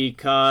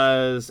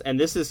 Because, and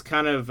this is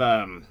kind of,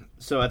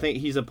 so I think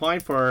he's applying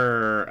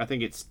for, I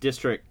think it's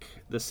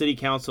the city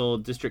council,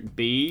 District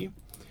B,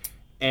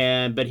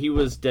 but he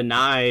was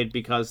denied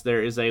because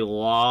there is a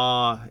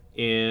law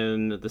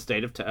in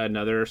the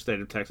another state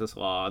of Texas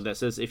law that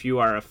says if you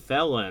are a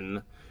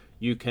felon,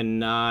 you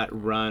cannot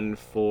run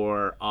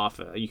for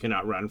office.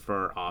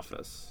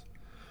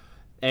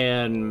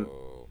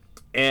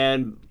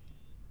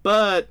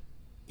 But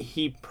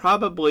he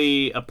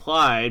probably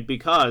applied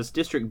because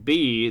District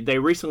B, they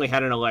recently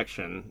had an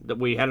election.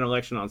 We had an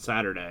election on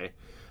Saturday.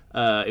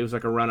 It was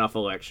like a runoff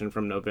election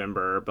from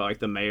November, but like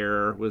the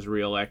mayor was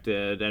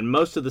reelected and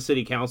most of the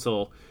city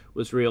council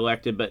was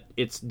reelected, but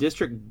its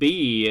District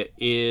B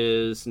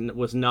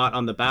was not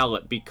on the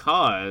ballot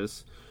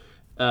because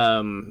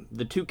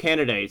the two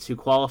candidates who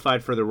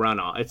qualified for the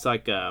runoff, it's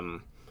like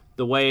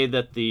the way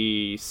that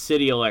the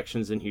city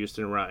elections in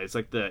Houston run. It's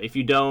like if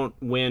you don't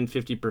win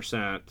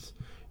 50%,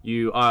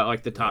 you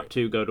like the top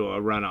two go to a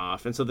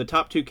runoff, and so the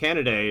top two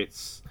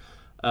candidates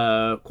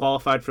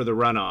qualified for the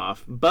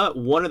runoff, but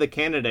one of the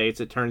candidates,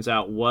 it turns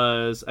out,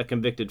 was a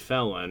convicted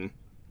felon,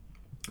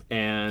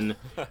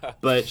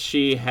 but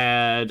she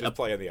had just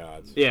playing the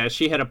odds. Yeah,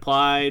 she had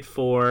applied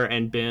for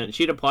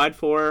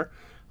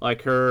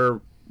like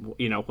her,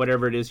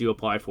 whatever it is you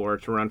apply for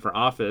to run for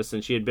office,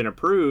 and she had been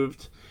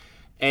approved.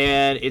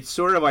 And it's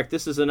sort of like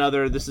this is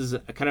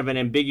kind of an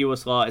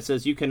ambiguous law. It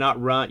says you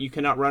cannot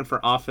run for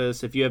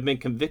office if you have been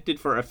convicted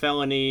for a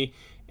felony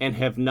and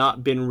have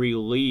not been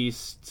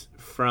released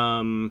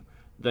from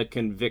the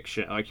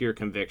conviction, like your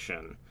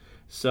conviction.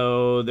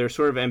 So they're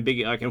sort of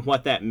ambiguous, like, in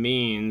what that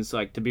means,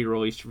 like, to be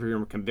released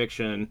from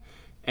conviction.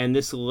 And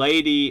this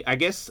lady, I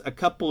guess a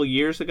couple of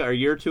years ago, or a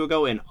year or two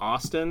ago in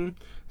Austin,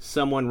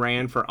 someone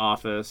ran for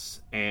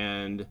office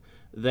and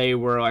they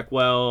were like,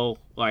 well,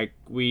 like,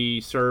 we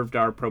served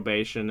our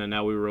probation and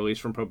now we were released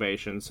from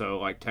probation. So,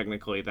 like,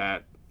 technically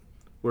that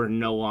we're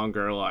no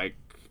longer, like,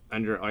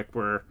 under, like,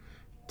 we're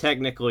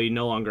technically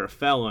no longer a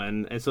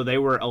felon. And so they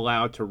were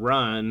allowed to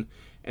run.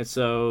 And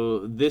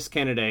so this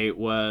candidate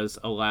was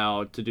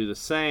allowed to do the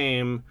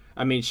same.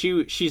 I mean,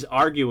 she's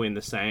arguing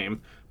the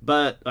same,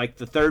 but, like,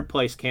 the third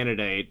place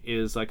candidate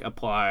is, like,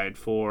 applied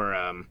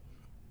for,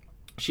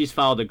 she's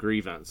filed a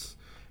grievance.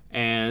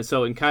 And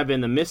so in kind of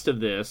in the midst of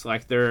this,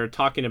 like, they're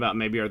talking about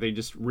maybe are they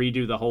just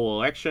redo the whole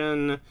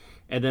election,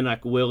 and then,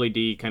 like, Willie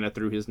D kind of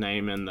threw his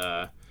name in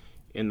the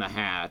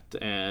hat,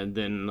 and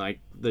then,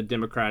 like, the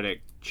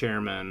Democratic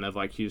chairman of,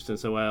 like, Houston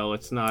said, well,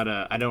 it's not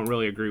I don't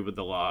really agree with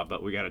the law,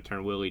 but we got to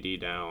turn Willie D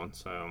down.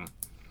 So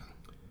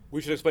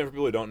we should explain for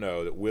people who don't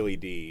know that Willie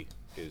D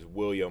is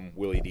William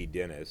Willie D.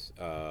 Dennis,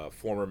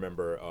 former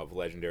member of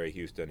legendary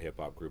Houston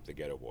hip-hop group The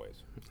Ghetto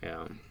Boys.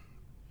 Yeah.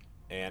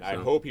 And I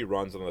hope he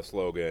runs on the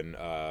slogan,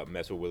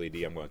 mess with Willie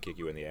D, I'm going to kick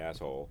you in the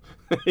asshole.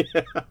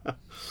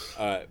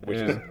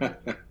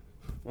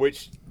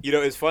 Which, you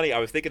know, is funny. I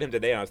was thinking of him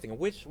today, and I was thinking,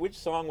 which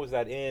song was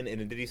that in?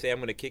 And did he say, I'm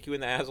going to kick you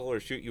in the asshole or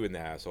shoot you in the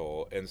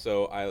asshole? And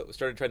so I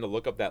started trying to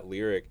look up that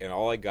lyric, and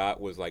all I got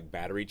was, like,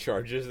 battery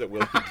charges that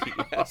Willie D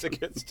has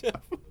against him.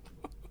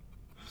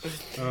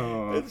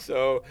 And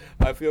so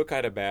I feel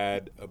kind of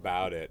bad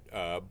about it.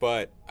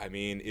 But, I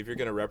mean, if you're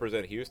going to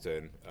represent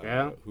Houston,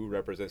 who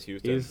represents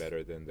Houston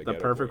better than the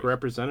perfect Boys?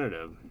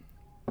 Representative.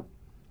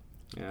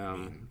 Yeah. I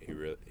mean, he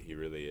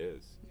really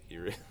is. He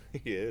really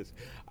is.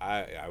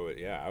 I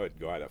would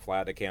go out and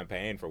fly out a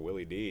campaign for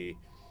Willie D.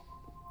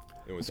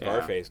 And when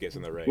Scarface gets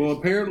in the race. Well,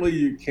 apparently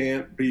you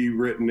can't be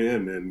written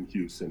in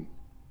Houston.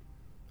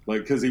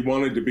 Like, because he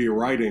wanted to be a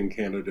write-in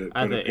candidate,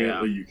 but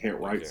apparently you can't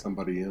write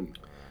somebody in.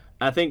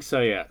 I think so,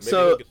 yeah. Maybe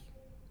so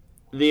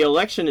the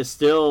election is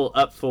still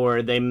up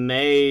for.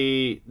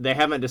 They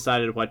haven't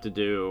decided what to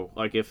do.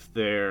 Like, if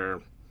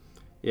they're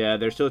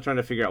still trying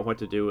to figure out what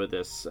to do with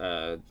this.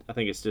 I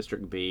think it's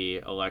District B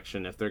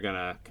election. If they're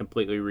gonna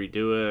completely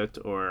redo it,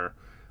 or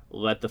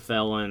let the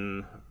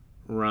felon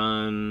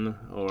run,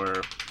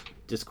 or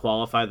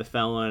disqualify the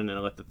felon and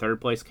let the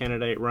third place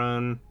candidate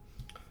run.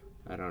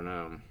 I don't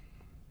know.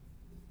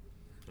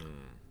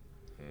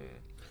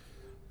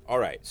 All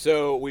right,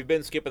 so we've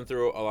been skipping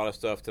through a lot of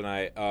stuff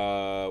tonight.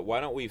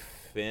 Why don't we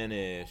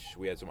finish?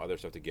 We had some other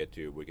stuff to get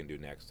to we can do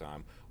next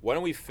time. Why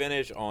don't we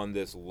finish on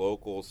this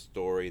local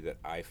story that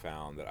I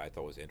found that I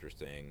thought was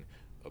interesting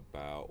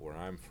about where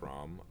I'm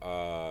from,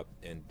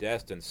 in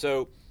Destin.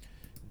 So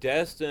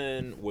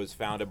Destin was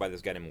founded by this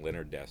guy named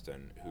Leonard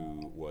Destin,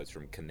 who was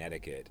from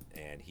Connecticut,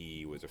 and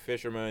he was a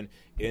fisherman,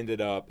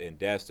 ended up in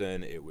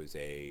Destin. It was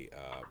a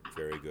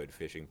very good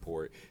fishing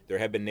port. There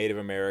had been Native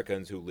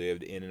Americans who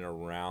lived in and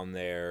around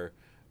there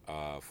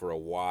for a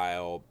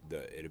while.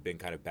 It had been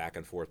kind of back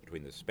and forth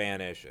between the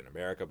Spanish and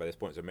America. By this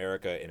point, it was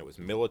America, and it was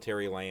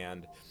military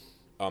land.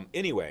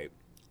 Anyway,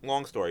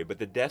 long story, but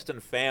the Destin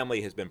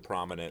family has been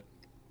prominent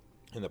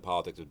in the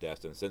politics of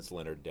Destin since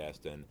Leonard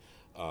Destin.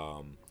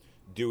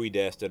 Dewey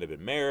Destin had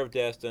been mayor of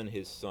Destin.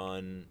 His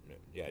son,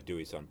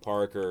 Dewey's son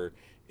Parker,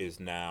 he's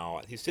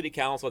city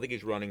council. I think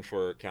he's running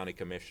for county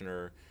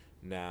commissioner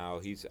now.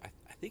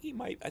 I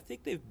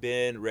think they've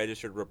been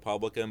registered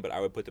Republican, but I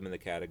would put them in the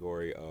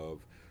category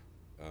of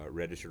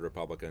registered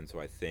Republican,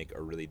 so I think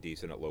are really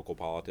decent at local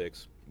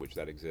politics, which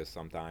that exists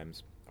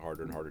sometimes,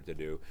 harder and harder to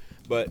do.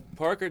 But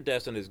Parker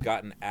Destin has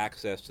gotten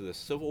access to the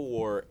Civil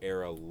War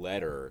era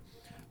letter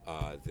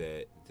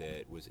that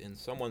was in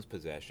someone's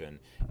possession,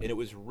 and it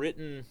was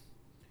written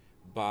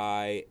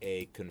by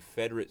a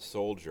Confederate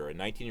soldier, a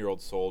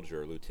 19-year-old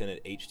soldier,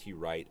 Lieutenant H.T.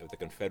 Wright of the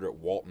Confederate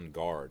Walton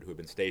Guard, who had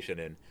been stationed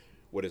in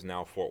what is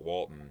now Fort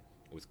Walton.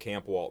 It was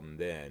Camp Walton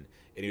then.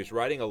 And he was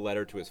writing a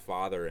letter to his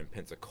father in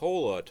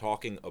Pensacola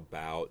talking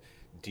about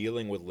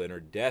dealing with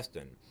Leonard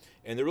Destin.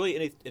 And the really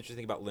interesting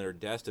thing about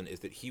Leonard Destin is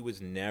that he was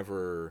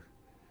never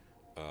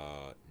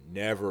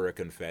a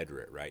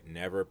Confederate, right?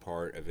 Never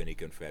part of any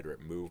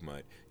Confederate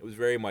movement. It was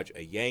very much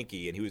a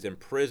Yankee, and he was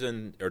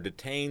imprisoned or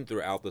detained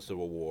throughout the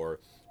Civil War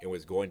and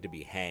was going to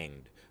be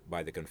hanged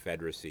by the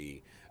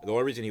Confederacy. The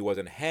only reason he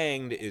wasn't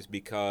hanged is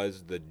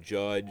because the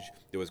judge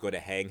that was going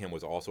to hang him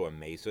was also a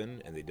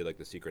Mason, and they did like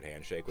the secret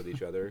handshake with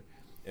each other,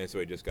 and so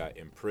he just got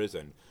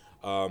imprisoned.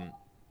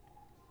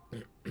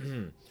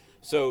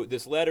 So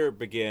this letter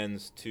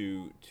begins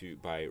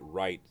by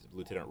Wright,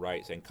 Lieutenant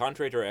Wright, saying,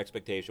 contrary to our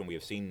expectation, we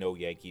have seen no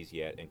Yankees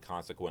yet, and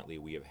consequently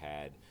we have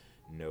had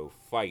no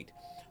fight.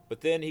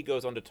 But then he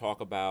goes on to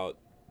talk about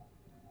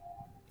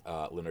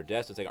Leonard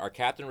Destin, saying, our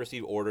captain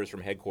received orders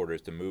from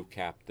headquarters to move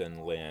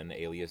Captain Lynn,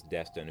 alias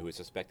Destin, who is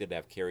suspected to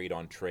have carried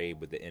on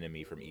trade with the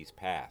enemy from East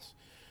Pass.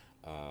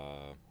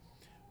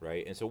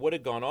 right? And so what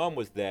had gone on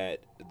was that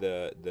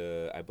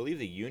I believe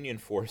the Union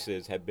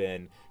forces had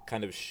been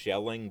kind of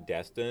shelling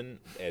Destin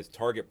as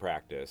target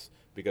practice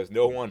because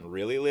no one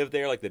really lived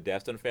there, like the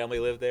Destin family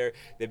lived there.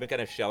 They've been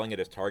kind of shelling it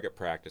as target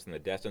practice, and the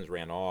Destins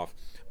ran off,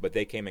 but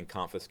they came and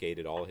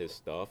confiscated all his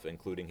stuff,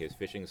 including his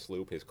fishing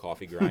sloop, his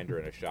coffee grinder,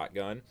 and a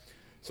shotgun.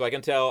 So I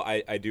can tell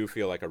I do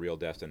feel like a real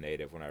Destin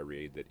native when I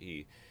read that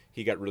he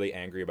got really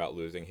angry about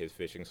losing his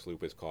fishing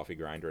sloop, his coffee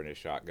grinder, and his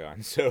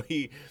shotgun. So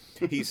he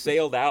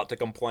sailed out to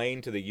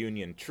complain to the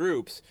Union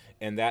troops,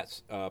 and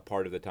that's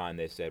part of the time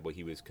they said, well,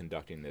 he was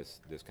conducting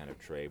this kind of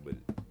trade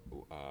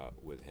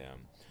with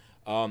him.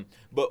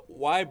 But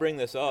why I bring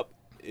this up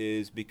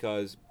is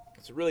because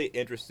it's a really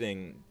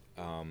interesting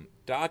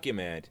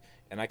document,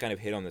 and I kind of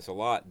hit on this a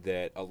lot,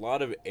 that a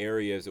lot of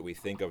areas that we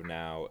think of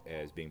now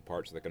as being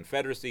parts of the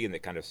Confederacy and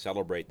that kind of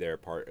celebrate their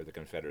part of the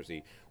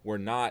Confederacy were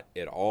not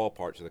at all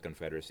parts of the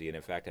Confederacy, and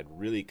in fact had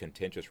really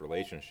contentious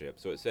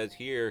relationships. So it says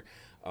here,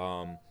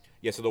 so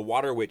the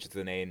Water Witch is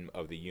the name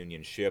of the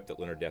Union ship that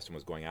Leonard Destin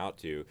was going out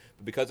to.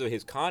 But because of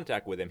his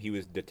contact with him, he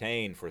was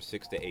detained for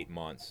 6 to 8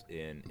 months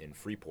in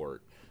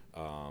Freeport.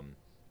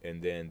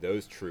 And then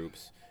those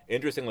troops,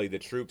 interestingly, the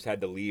troops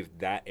had to leave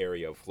that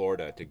area of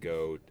Florida to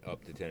go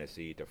up to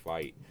Tennessee to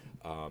fight.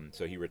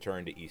 So he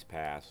returned to East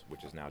Pass,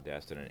 which is now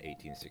Destin, in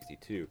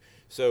 1862.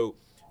 So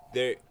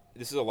this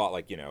is a lot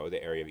like, the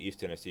area of East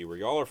Tennessee where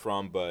y'all are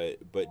from, but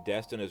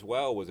Destin as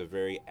well was a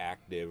very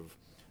active,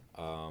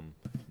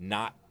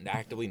 not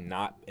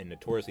and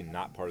notoriously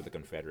not part of the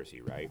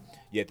Confederacy, right?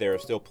 Yet there are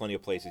still plenty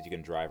of places you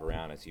can drive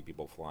around and see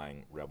people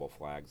flying rebel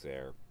flags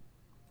there.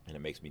 And it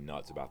makes me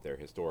nuts about their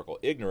historical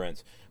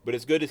ignorance. But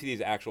it's good to see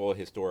these actual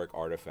historic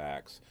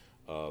artifacts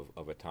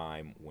of a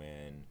time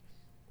when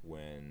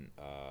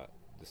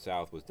the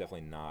South was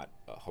definitely not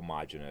a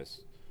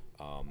homogenous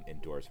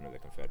endorsement of the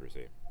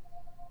Confederacy.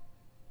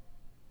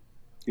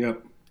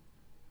 Yep.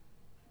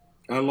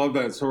 I love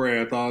that story.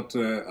 I thought,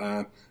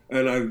 and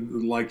I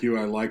like you,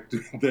 I liked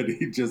that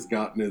he just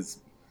got in his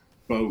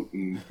boat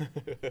and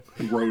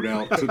rowed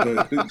out to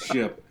the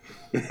ship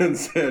and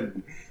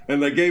said,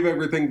 and they gave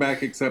everything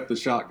back except the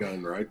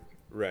shotgun, right?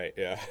 Right,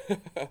 yeah.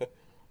 It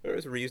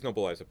was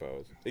reasonable, I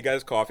suppose. He got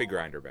his coffee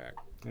grinder back.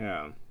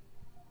 Yeah.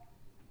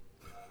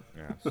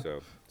 Yeah, so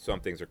some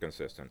things are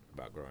consistent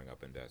about growing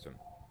up in Destin.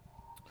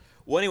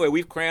 Well, anyway,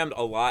 we've crammed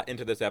a lot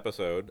into this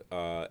episode,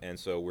 and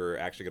so we're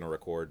actually going to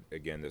record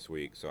again this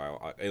week.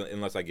 So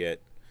unless I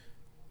get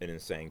an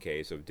insane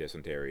case of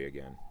dysentery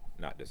again.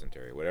 Not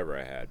dysentery, whatever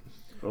I had.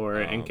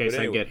 Or in case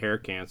I get hair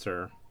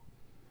cancer.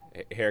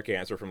 Hair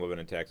cancer from living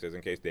in Texas,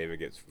 in case David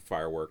gets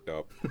fireworked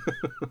up.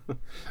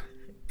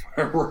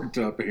 Fireworked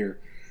up here.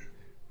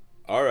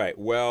 All right,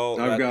 well...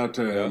 I've got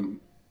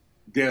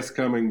guests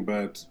coming,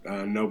 but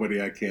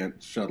nobody I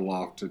can't shuttle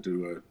off to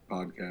do a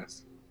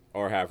podcast.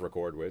 Or have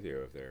record with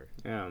you if they're...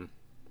 Yeah.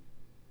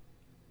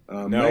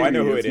 No, I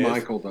know who it is. It's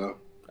Michael, though.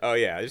 Oh,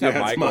 yeah. Just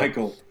have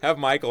Michael. Have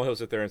Michael, he'll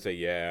sit there and say,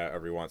 yeah,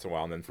 every once in a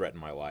while, and then threaten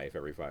my life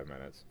every 5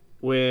 minutes.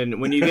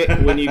 When you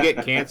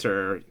get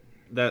cancer,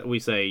 that we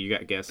say you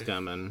got guests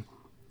coming.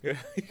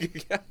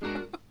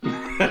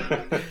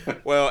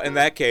 Well, in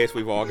that case,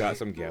 we've all got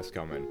some guests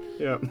coming.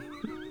 Yep.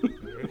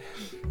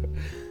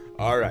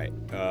 All right.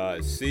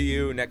 See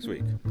you next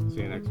week.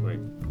 See you next week.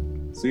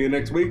 See you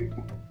next week.